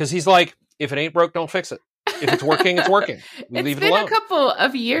like, because he's like, if it ain't broke, don't fix it. If it's working, it's working. Leave it alone. It's been a couple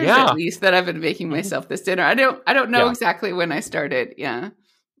of years at least that I've been making myself this dinner. I don't know exactly when I stared. Yeah.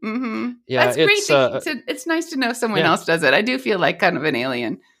 Mm-hmm. Yeah, that's great. It's nice to know someone else does it. I do feel like kind of an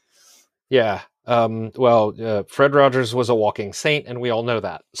alien. Yeah. Fred Rogers was a walking saint, and we all know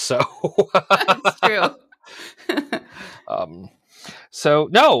that. So that's true. So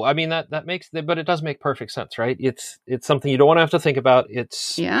no, I mean that makes, but it does make perfect sense, right? It's something you don't want to have to think about.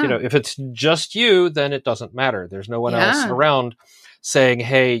 It's if it's just you, then it doesn't matter. There's no one else around saying,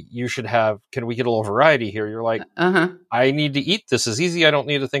 hey, can we get a little variety here? You're like, I need to eat. This is easy. I don't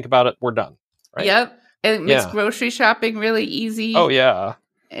need to think about it. We're done. Right? Yep. It makes grocery shopping really easy. Oh yeah.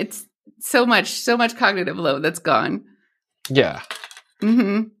 It's so much cognitive load that's gone. Yeah.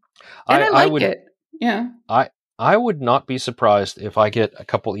 Mm-hmm. And I like it. Yeah. I would not be surprised if I get a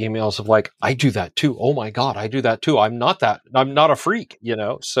couple emails of like, I do that too. Oh my God, I do that too. I'm not a freak,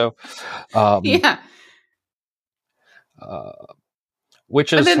 So,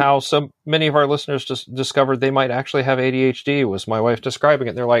 which is how so many of our listeners just discovered they might actually have ADHD, was my wife describing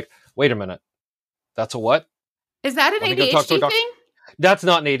it. They're like, wait a minute, that's a what? Is that an ADHD thing? That's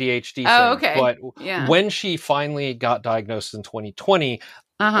not an ADHD thing. Oh, okay. But when she finally got diagnosed in 2020,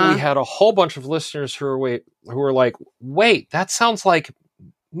 we had a whole bunch of listeners who were like, wait, that sounds like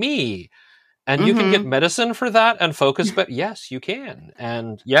me. And you can get medicine for that and focus, but yes, you can.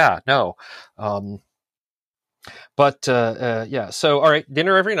 And no. So, all right,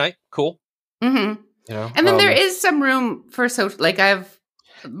 dinner every night. Cool. Mm-hmm. And then there is some room for social, like I've,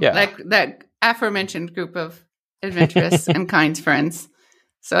 like that aforementioned group of adventurous and kind friends.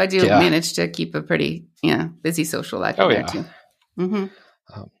 So I do manage to keep a pretty, busy social life there too. Mm-hmm.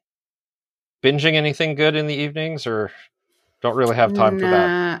 Binging anything good in the evenings, or don't really have time for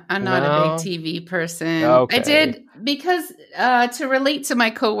that? I'm not a big TV person. Okay. I did, because to relate to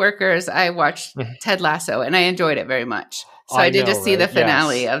my coworkers, I watched Ted Lasso and I enjoyed it very much. So I did see the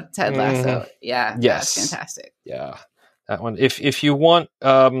finale of Ted Lasso. Yeah. Yes. That's fantastic. Yeah. That one. If you want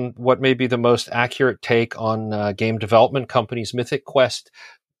what may be the most accurate take on game development companies, Mythic Quest,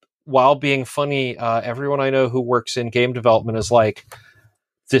 while being funny, everyone I know who works in game development is like,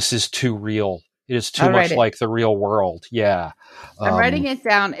 this is too real. It is too much like the real world. Yeah. I'm writing it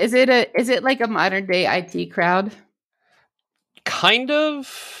down. Is it like a modern day IT crowd? Kind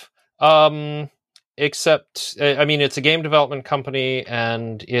of. Except, I mean, it's a game development company,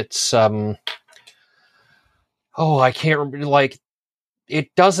 and it's I can't remember. Like,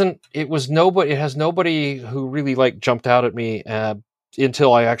 it has nobody who really like jumped out at me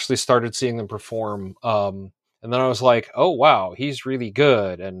until I actually started seeing them perform. And then I was like, oh, wow, he's really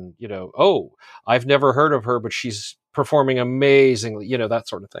good. And, I've never heard of her, but she's performing amazingly, that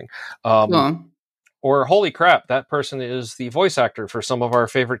sort of thing. Or, holy crap, that person is the voice actor for some of our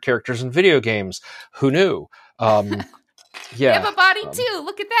favorite characters in video games. Who knew? They have a body too.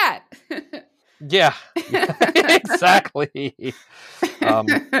 Look at that. Yeah, exactly.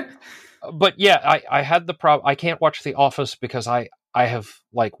 But yeah, I had the problem. I can't watch The Office because I have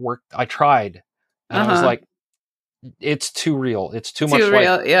like worked. I tried, and I was like, it's too real. It's too much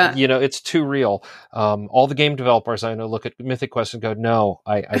real. Yeah, it's too real. All the game developers I know look at Mythic Quest and go, no,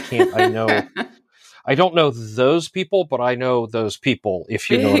 I can't. I know. I don't know those people, but I know those people.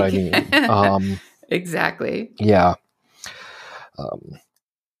 If you know what I mean. Exactly. Yeah.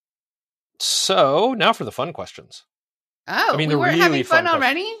 So now for the fun questions. Oh, I mean, we're having fun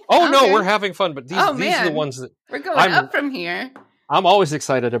already? Oh, okay. No, we're having fun, but these are the ones that... We're going up from here. I'm always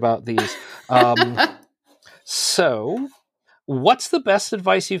excited about these. So, what's the best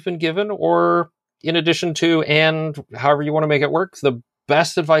advice you've been given, or in addition to, and however you want to make it work, the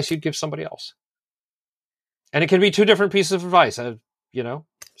best advice you'd give somebody else. And it can be two different pieces of advice,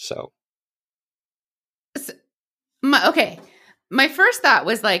 so. My first thought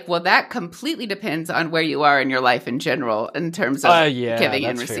was like, well, that completely depends on where you are in your life in general in terms of giving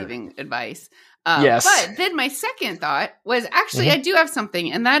and receiving advice. Yes. But then my second thought was actually, I do have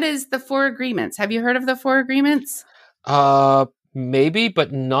something, and that is the 4 agreements. Have you heard of the 4 agreements? Maybe,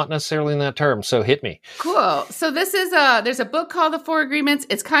 but not necessarily in that term. So hit me. Cool. So this is there's a book called The 4 Agreements.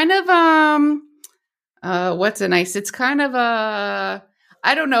 It's kind of it's kind of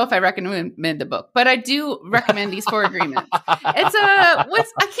I don't know if I recommend the book, but I do recommend these 4 agreements. It's I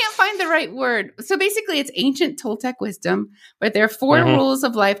can't find the right word. So basically it's ancient Toltec wisdom, but there are 4 rules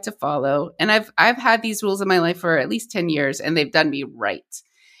of life to follow. And I've had these rules in my life for at least 10 years and they've done me right.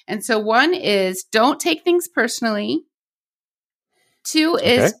 And so 1 is don't take things personally. 2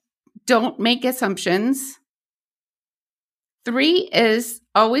 is don't make assumptions. 3 is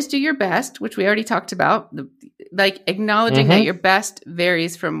always do your best, which we already talked about. Acknowledging that your best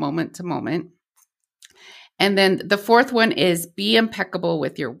varies from moment to moment. And then the 4th one is be impeccable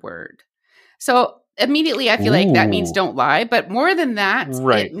with your word. So immediately I feel like that means don't lie. But more than that,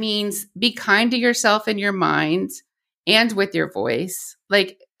 it means be kind to yourself in your mind and with your voice.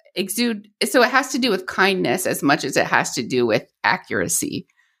 Like exude. So it has to do with kindness as much as it has to do with accuracy.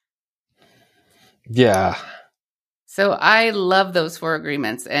 Yeah. So I love those 4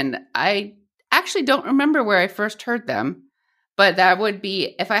 agreements. And I actually don't remember where I first heard them, but that would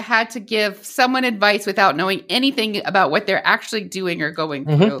be if I had to give someone advice without knowing anything about what they're actually doing or going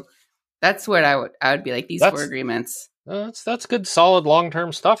through. That's what I would be like, these 4 agreements. That's good, solid,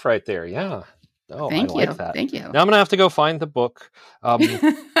 long-term stuff right there. Yeah. Oh, Thank I you. like that. Thank you. Now I'm going to have to go find the book.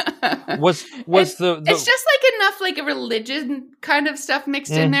 It's just like enough like a religion kind of stuff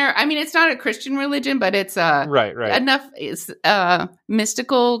mixed in there. I mean, it's not a Christian religion, but it's enough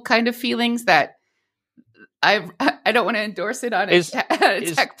mystical kind of feelings that I don't want to endorse it on a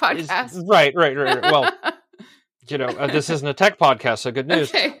tech podcast. Right. Well, this isn't a tech podcast, so good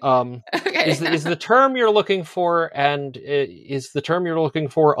news. Okay. Is the term you're looking for, and is the term you're looking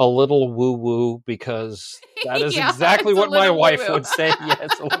for a little woo-woo? Because that is exactly what my wife would say. Yeah,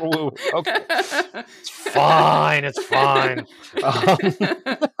 it's a little woo-woo. Okay. It's fine.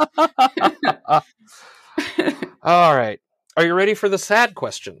 All right. Are you ready for the sad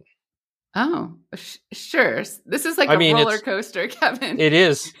question? Oh, sure. This is like a roller coaster, Kevin. It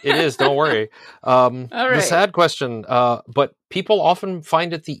is. Don't worry. All right. The sad question, but people often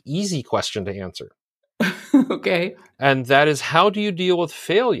find it the easy question to answer. Okay. And that is, how do you deal with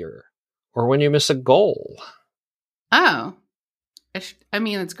failure or when you miss a goal? Oh, I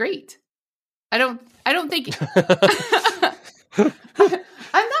mean, it's great. I don't think I'm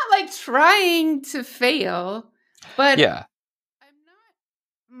not like trying to fail, but yeah.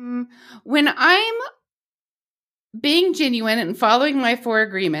 When I'm being genuine and following my 4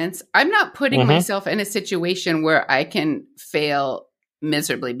 agreements, I'm not putting myself in a situation where I can fail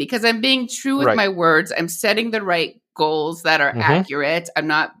miserably because I'm being true with my words. I'm setting the right goals that are accurate. I'm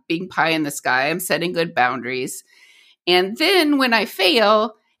not being pie in the sky. I'm setting good boundaries. And then when I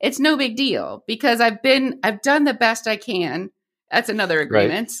fail, it's no big deal because I've done the best I can. That's another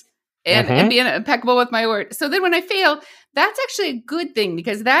agreement. And being impeccable with my word. So then when I fail, that's actually a good thing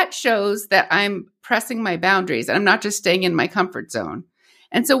because that shows that I'm pressing my boundaries and I'm not just staying in my comfort zone.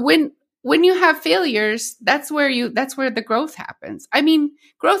 And so when you have failures, that's where the growth happens. I mean,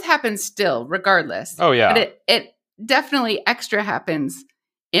 growth happens still regardless. Oh yeah. But it definitely extra happens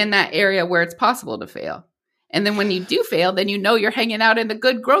in that area where it's possible to fail. And then when you do fail, then you're hanging out in the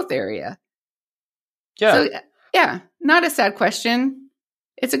good growth area. Yeah. So yeah, not a sad question.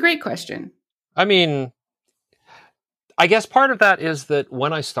 It's a great question. I mean, I guess part of that is that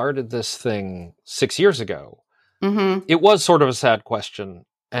when I started this thing 6 years ago, it was sort of a sad question.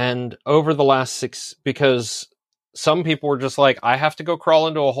 And over the last 6, because some people were just like, I have to go crawl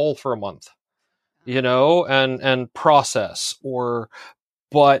into a hole for a month, and process and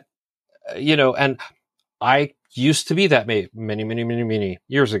I used to be that many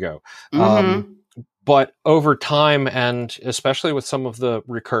years ago. But over time, and especially with some of the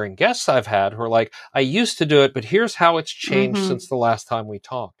recurring guests I've had who are like, I used to do it, but here's how it's changed since the last time we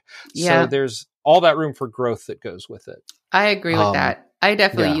talked. Yeah. So there's all that room for growth that goes with it. I agree with that. I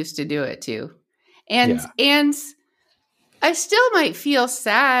definitely used to do it too. And I still might feel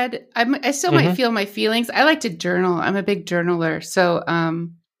sad. I still might feel my feelings. I like to journal. I'm a big journaler. So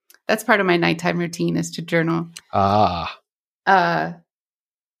that's part of my nighttime routine is to journal.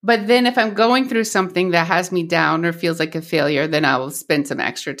 But then if I'm going through something that has me down or feels like a failure, then I will spend some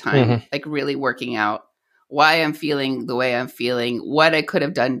extra time, like really working out why I'm feeling the way I'm feeling, what I could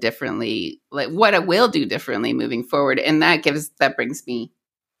have done differently, like what I will do differently moving forward. And that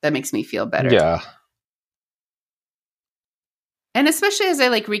makes me feel better. Yeah. And especially as I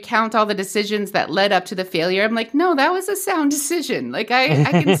like recount all the decisions that led up to the failure, I'm like, no, that was a sound decision. Like I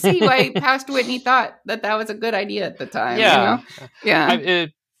can see why past Whitney thought that was a good idea at the time. Yeah. You know?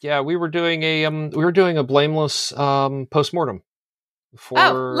 Yeah. We were doing a blameless postmortem for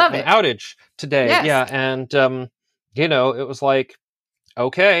an outage today. Yes. Yeah. And, it was like,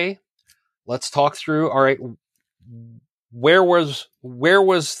 okay, let's talk through. All right. Where was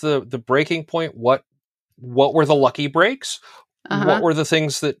the breaking point? What were the lucky breaks? What were the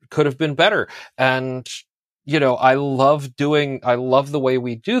things that could have been better? And, I love the way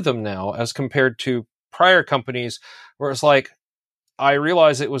we do them now as compared to prior companies where it's like, I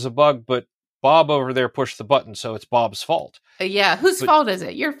realize it was a bug, but Bob over there pushed the button, so it's Bob's fault. Yeah. Whose fault is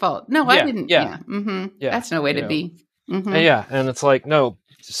it? Your fault. No, I didn't. Yeah. Yeah. That's no way to be. Yeah. And it's like, no.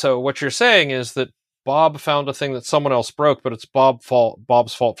 So what you're saying is that Bob found a thing that someone else broke, but it's Bob's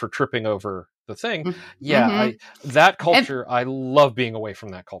fault for tripping over the thing. Yeah. That culture, I love being away from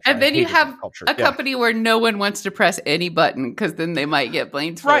that culture. And then you have a company where no one wants to press any button because then they might get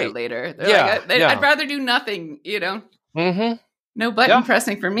blamed for it later. They're like, I'd rather do nothing, No button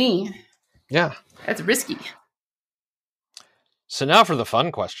pressing for me. Yeah. That's risky. So now for the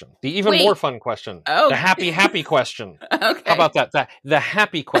fun question. The even more fun question. Oh. The happy question. Okay. How about that? The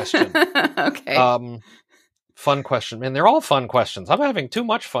happy question. Okay. Fun question. Man, they're all fun questions. I'm having too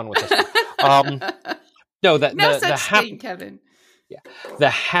much fun with this one. No such thing, Kevin. Yeah. The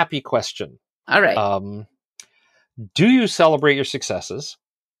happy question. All right. Do you celebrate your successes?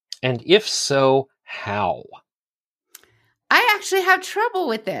 And if so, how? I actually have trouble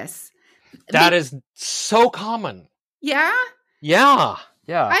with this. That is so common. Yeah? Yeah.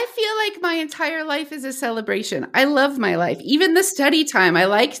 Yeah. I feel like my entire life is a celebration. I love my life. Even the study time. I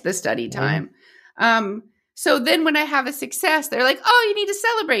liked the study time. So then when I have a success, they're like, oh, you need to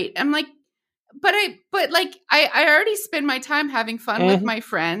celebrate. I'm like, I already spend my time having fun with my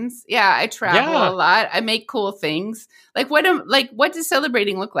friends. Yeah. I travel a lot. I make cool things. What does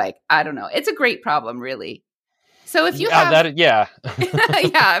celebrating look like? I don't know. It's a great problem, really. So if you if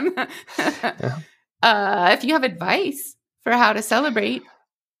you have advice for how to celebrate,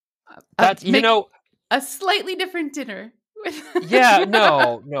 a slightly different dinner.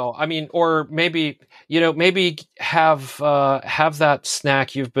 No. I mean, or maybe have that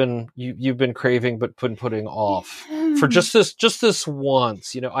snack you've been craving but putting off for just this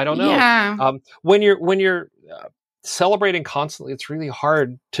once. I don't know. Yeah. When you're celebrating constantly, it's really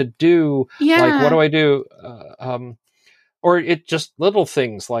hard to do. Like, what do I do? Or it just little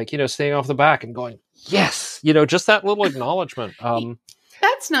things like, staying off the back and going, yes, just that little acknowledgement.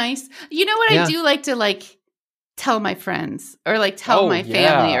 That's nice. You know what I do like to tell my friends or tell my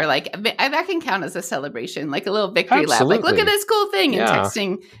family or that can count as a celebration, like a little victory lap. Like, look at this cool thing and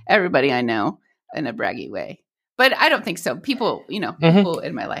texting everybody I know in a braggy way. But I don't think so. People, people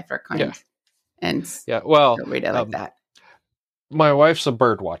in my life are kind and don't read it like that. My wife's a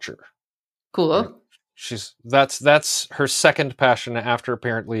bird watcher. Cool. Right? That's her second passion after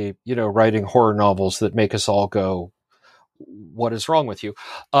apparently, writing horror novels that make us all go, what is wrong with you?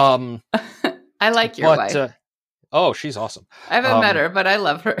 I like your wife. She's awesome. I haven't met her, but I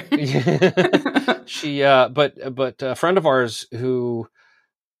love her. She, but a friend of ours who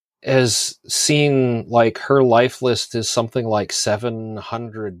has seen her life list is something like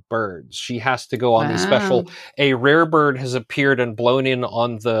 700 birds. She has to go on these special. A rare bird has appeared and blown in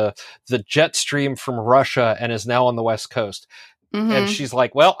on the jet stream from Russia and is now on the West Coast. And she's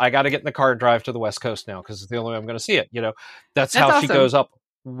like, well, I got to get in the car and drive to the West Coast now because it's the only way I'm going to see it. That's how awesome. She goes up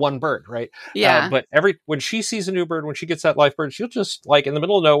one bird, right? Yeah. But when she sees a new bird, when she gets that life bird, she'll just in the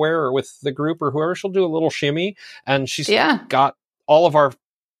middle of nowhere or with the group or whoever, she'll do a little shimmy. And she's got all of our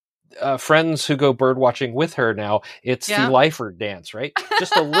friends who go bird watching with her now. It's the lifer dance, right?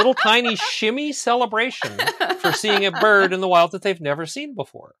 Just a little tiny shimmy celebration for seeing a bird in the wild that they've never seen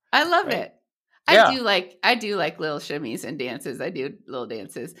before. I love it. I do like little shimmies and dances. I do little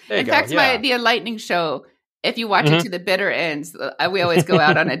dances. In fact, the Enlightening show, if you watch it to the bitter ends, we always go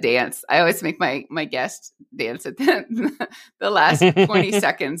out on a dance. I always make my guest dance at the last 20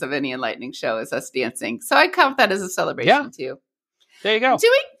 seconds of any Enlightening show is us dancing. So I count that as a celebration too. There you go.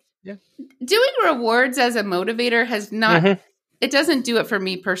 Doing rewards as a motivator has not, it doesn't do it for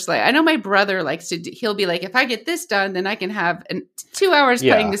me personally. I know my brother likes to he'll be like, if I get this done, then I can have 2 hours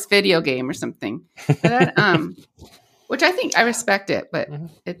playing this video game or something. But Which I think I respect it, but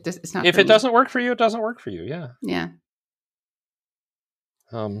it's not. If for it me. doesn't work for you, it doesn't work for you. Yeah. Yeah.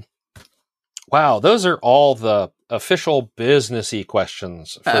 Wow, those are all the official businessy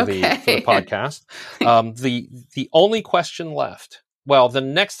questions for the podcast. The only question left, well, the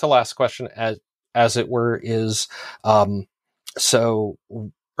next to last question, as it were, is so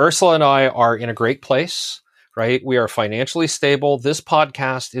Ursula and I are in a great place, right? We are financially stable. This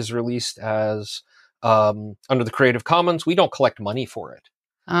podcast is released as under the Creative Commons. We don't collect money for it.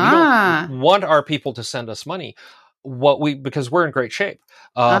 We don't want our people to send us money. Because we're in great shape.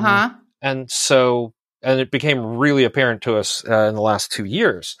 And so, and it became really apparent to us in the last 2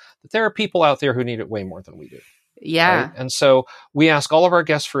 years that there are people out there who need it way more than we do. Yeah. Right? And so we ask all of our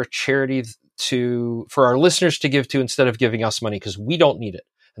guests for a charity for our listeners to give to instead of giving us money, because we don't need it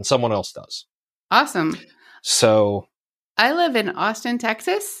and someone else does. Awesome. So I live in Austin,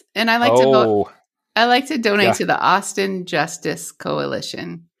 Texas, and I like to vote. I like to donate to the Austin Justice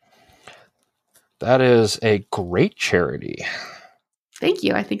Coalition. That is a great charity. Thank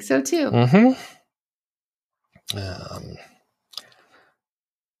you. I think so too.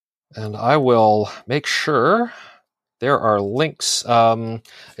 And I will make sure there are links.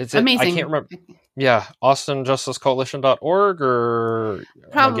 It's amazing. I can't remember. Yeah, AustinJusticeCoalition.org or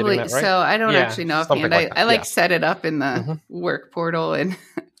probably. Right? So I don't actually know offhand. I set it up in the work portal and.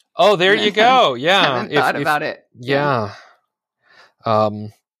 Oh, there you go. Yeah, haven't thought about it. Yeah.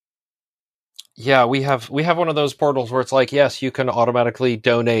 Yeah, we have one of those portals where it's like, yes, you can automatically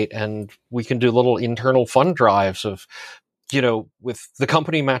donate, and we can do little internal fund drives of, with the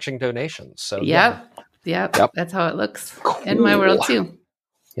company matching donations. So Yep. That's how it looks in my world too.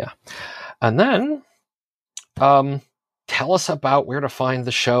 Yeah. And then tell us about where to find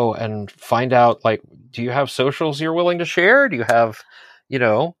the show and find out, like, do you have socials you're willing to share? Do you have,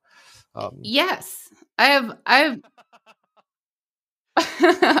 Yes, I have.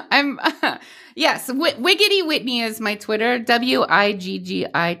 Yes, Wiggity Whitney is my Twitter.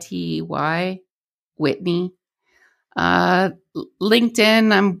 WIGGITY Whitney.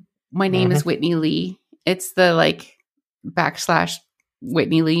 LinkedIn. My name is Whitney Lee. It's the /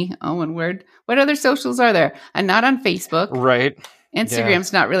 Whitney Lee, all one word. What other socials are there? I'm not on Facebook. Right.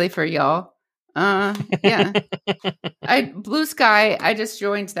 Instagram's not really for y'all. Yeah. Blue Sky, I just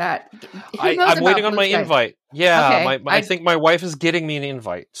joined that. I'm waiting on my invite. Yeah. Okay. I think my wife is getting me an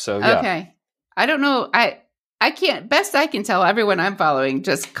invite. So yeah. Okay. I don't know. I can't, best I can tell, everyone I'm following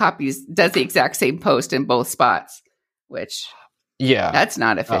just does the exact same post in both spots, which that's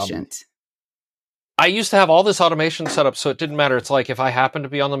not efficient. I used to have all this automation set up so it didn't matter. It's like if I happened to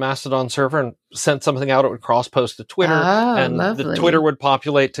be on the Mastodon server and sent something out, it would cross post to Twitter, and lovely. the Twitter would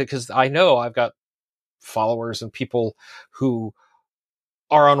populate because I know I've got followers and people who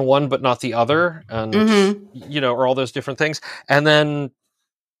are on one but not the other, and or all those different things. And then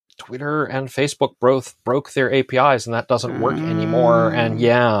Twitter and Facebook both broke their APIs, and that doesn't work anymore. And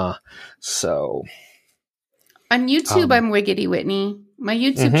so on YouTube, I'm Wiggity Whitney. My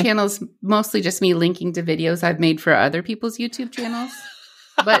YouTube channel is mostly just me linking to videos I've made for other people's YouTube channels,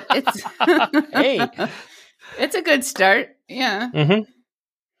 but it's it's a good start. Yeah.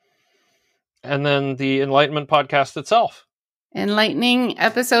 And then the Enlightenment podcast itself. Enlightening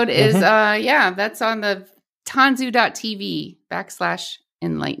episode is that's on the tanzu.tv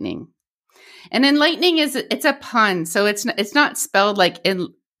 /enlightening. And enlightening it's a pun, so it's not spelled like in.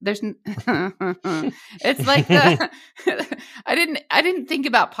 There's it's like I didn't think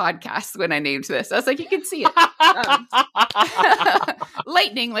about podcasts when I named this. I was like, you can see it.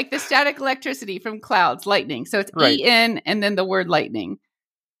 Lightning, like the static electricity from clouds, lightning. So it's EN and then the word lightning.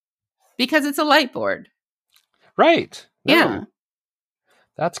 Because it's a light board. Right. No, yeah.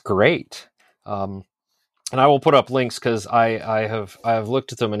 That's great. And I will put up links because I have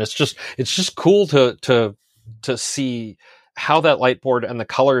looked at them, and it's just cool to see how that light board and the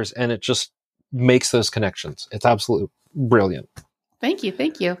colors, and it just makes those connections. It's absolutely brilliant. Thank you.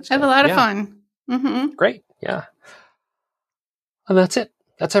 So, I have a lot of fun. Great. Yeah. And that's it.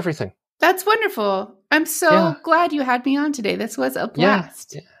 That's everything. That's wonderful. I'm so glad you had me on today. This was a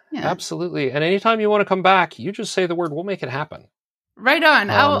blast. Yeah. Absolutely. And anytime you want to come back, you just say the word, we'll make it happen. Right on.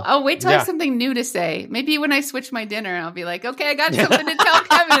 I'll wait till I have something new to say. Maybe when I switch my dinner, I'll be like, okay, I got something to tell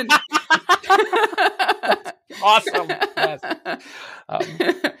Kevin. Awesome. Yes.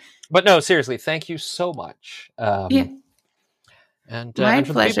 But no, seriously, thank you so much. And my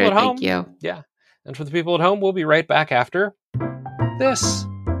for pleasure. The people at home, thank you. Yeah. And for the people at home, we'll be right back after this.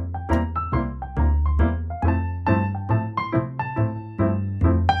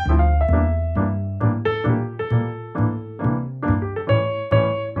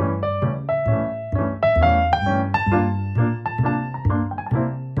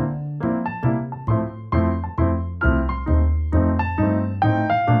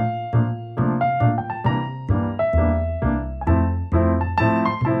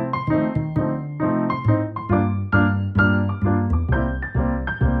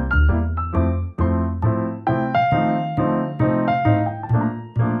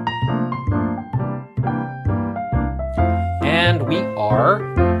 And we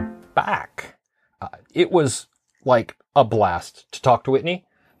are back. It was like a blast to talk to Whitney.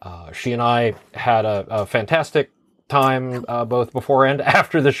 She and I had a fantastic time both before and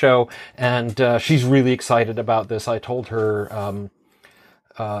after the show, and she's really excited about this. I told her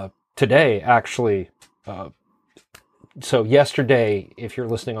today, actually, so yesterday, if you're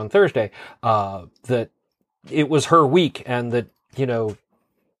listening on Thursday, that it was her week and that, you know,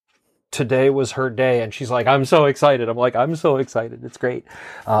 today was her day, and she's like, I'm so excited. I'm like, I'm so excited. It's great.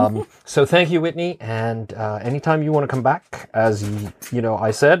 So thank you, Whitney. And anytime you want to come back, as you know,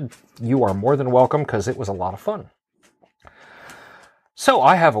 I said, you are more than welcome because it was a lot of fun. So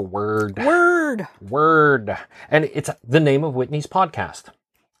I have a word. Word. And it's the name of Whitney's podcast.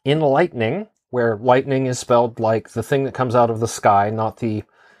 Enlightening, where lightning is spelled like the thing that comes out of the sky, not the,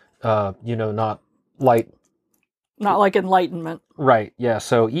 not light. Not like enlightenment. Right, yeah,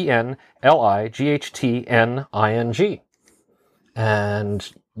 so ENLIGHTNING.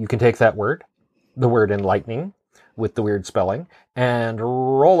 And you can take that word, the word enlightening, with the weird spelling, and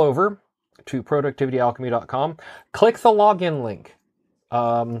roll over to productivityalchemy.com. Click the login link,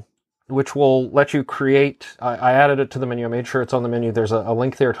 which will let you create, I added it to the menu, I made sure it's on the menu, there's a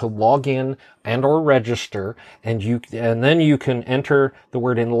link there to log in and or register, and then you can enter the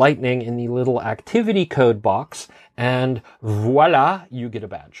word enlightening in the little activity code box, and voila, you get a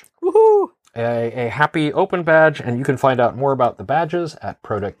badge. Woohoo! A happy open badge, and you can find out more about the badges at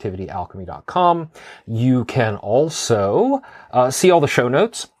productivityalchemy.com. You can also see all the show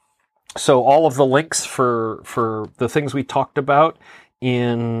notes, so all of the links for the things we talked about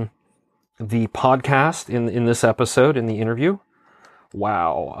in the podcast, in this episode, in the interview.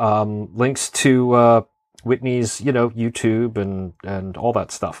 Wow. Links to Whitney's, YouTube and all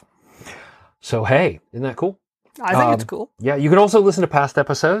that stuff. So, hey, isn't that cool? I think it's cool. Yeah, you can also listen to past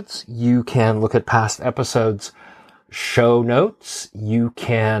episodes. You can look at past episodes' show notes. You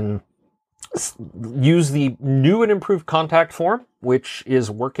can use the new and improved contact form, which is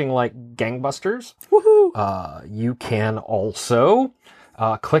working like gangbusters. Woohoo! You can also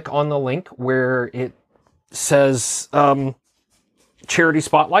click on the link where it says Charity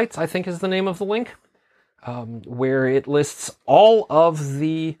Spotlights, I think is the name of the link, where it lists all of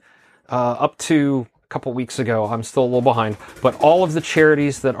the, up to a couple weeks ago, I'm still a little behind, but all of the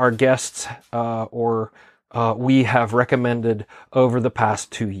charities that our guests or we have recommended over the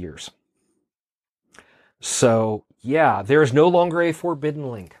past 2 years. So, yeah, there is no longer a forbidden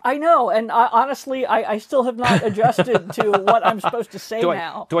link. I know, and honestly, I still have not adjusted to what I'm supposed to say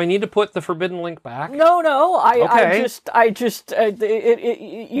now. Do I need to put the forbidden link back? No. Okay.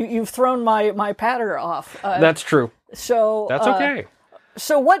 You've thrown my patter off. That's true. So that's okay.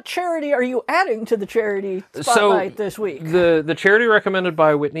 So what charity are you adding to the charity spotlight this week? The charity recommended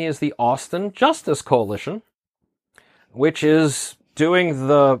by Whitney is the Austin Justice Coalition, which is doing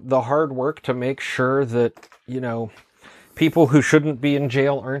the hard work to make sure that, people who shouldn't be in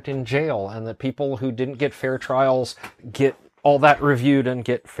jail aren't in jail, and that people who didn't get fair trials get all that reviewed and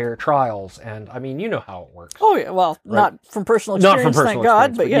get fair trials. And I mean, you know how it works. Oh yeah, well, right? Not from personal experience, thank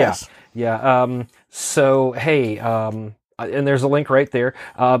God, but yes. Yeah. So, hey, and there's a link right there,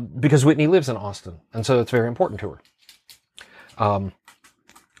 because Whitney lives in Austin, and so it's very important to her.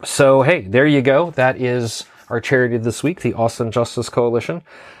 So, hey, there you go. That is our charity this week, the Austin Justice Coalition,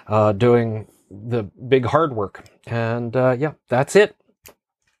 doing the big hard work. And yeah, that's it.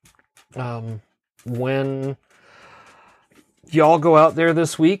 When y'all go out there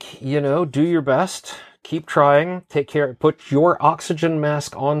this week, do your best. Keep trying. Take care. Put your oxygen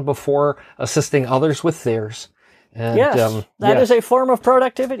mask on before assisting others with theirs. And, yes, that is a form of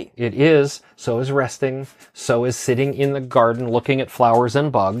productivity. It is. So is resting. So is sitting in the garden looking at flowers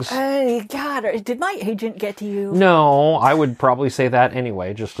and bugs. Hey, God, did my agent get to you? No, I would probably say that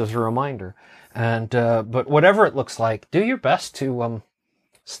anyway, just as a reminder. And but whatever it looks like, do your best to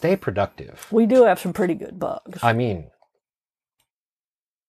stay productive. We do have some pretty good bugs. I mean,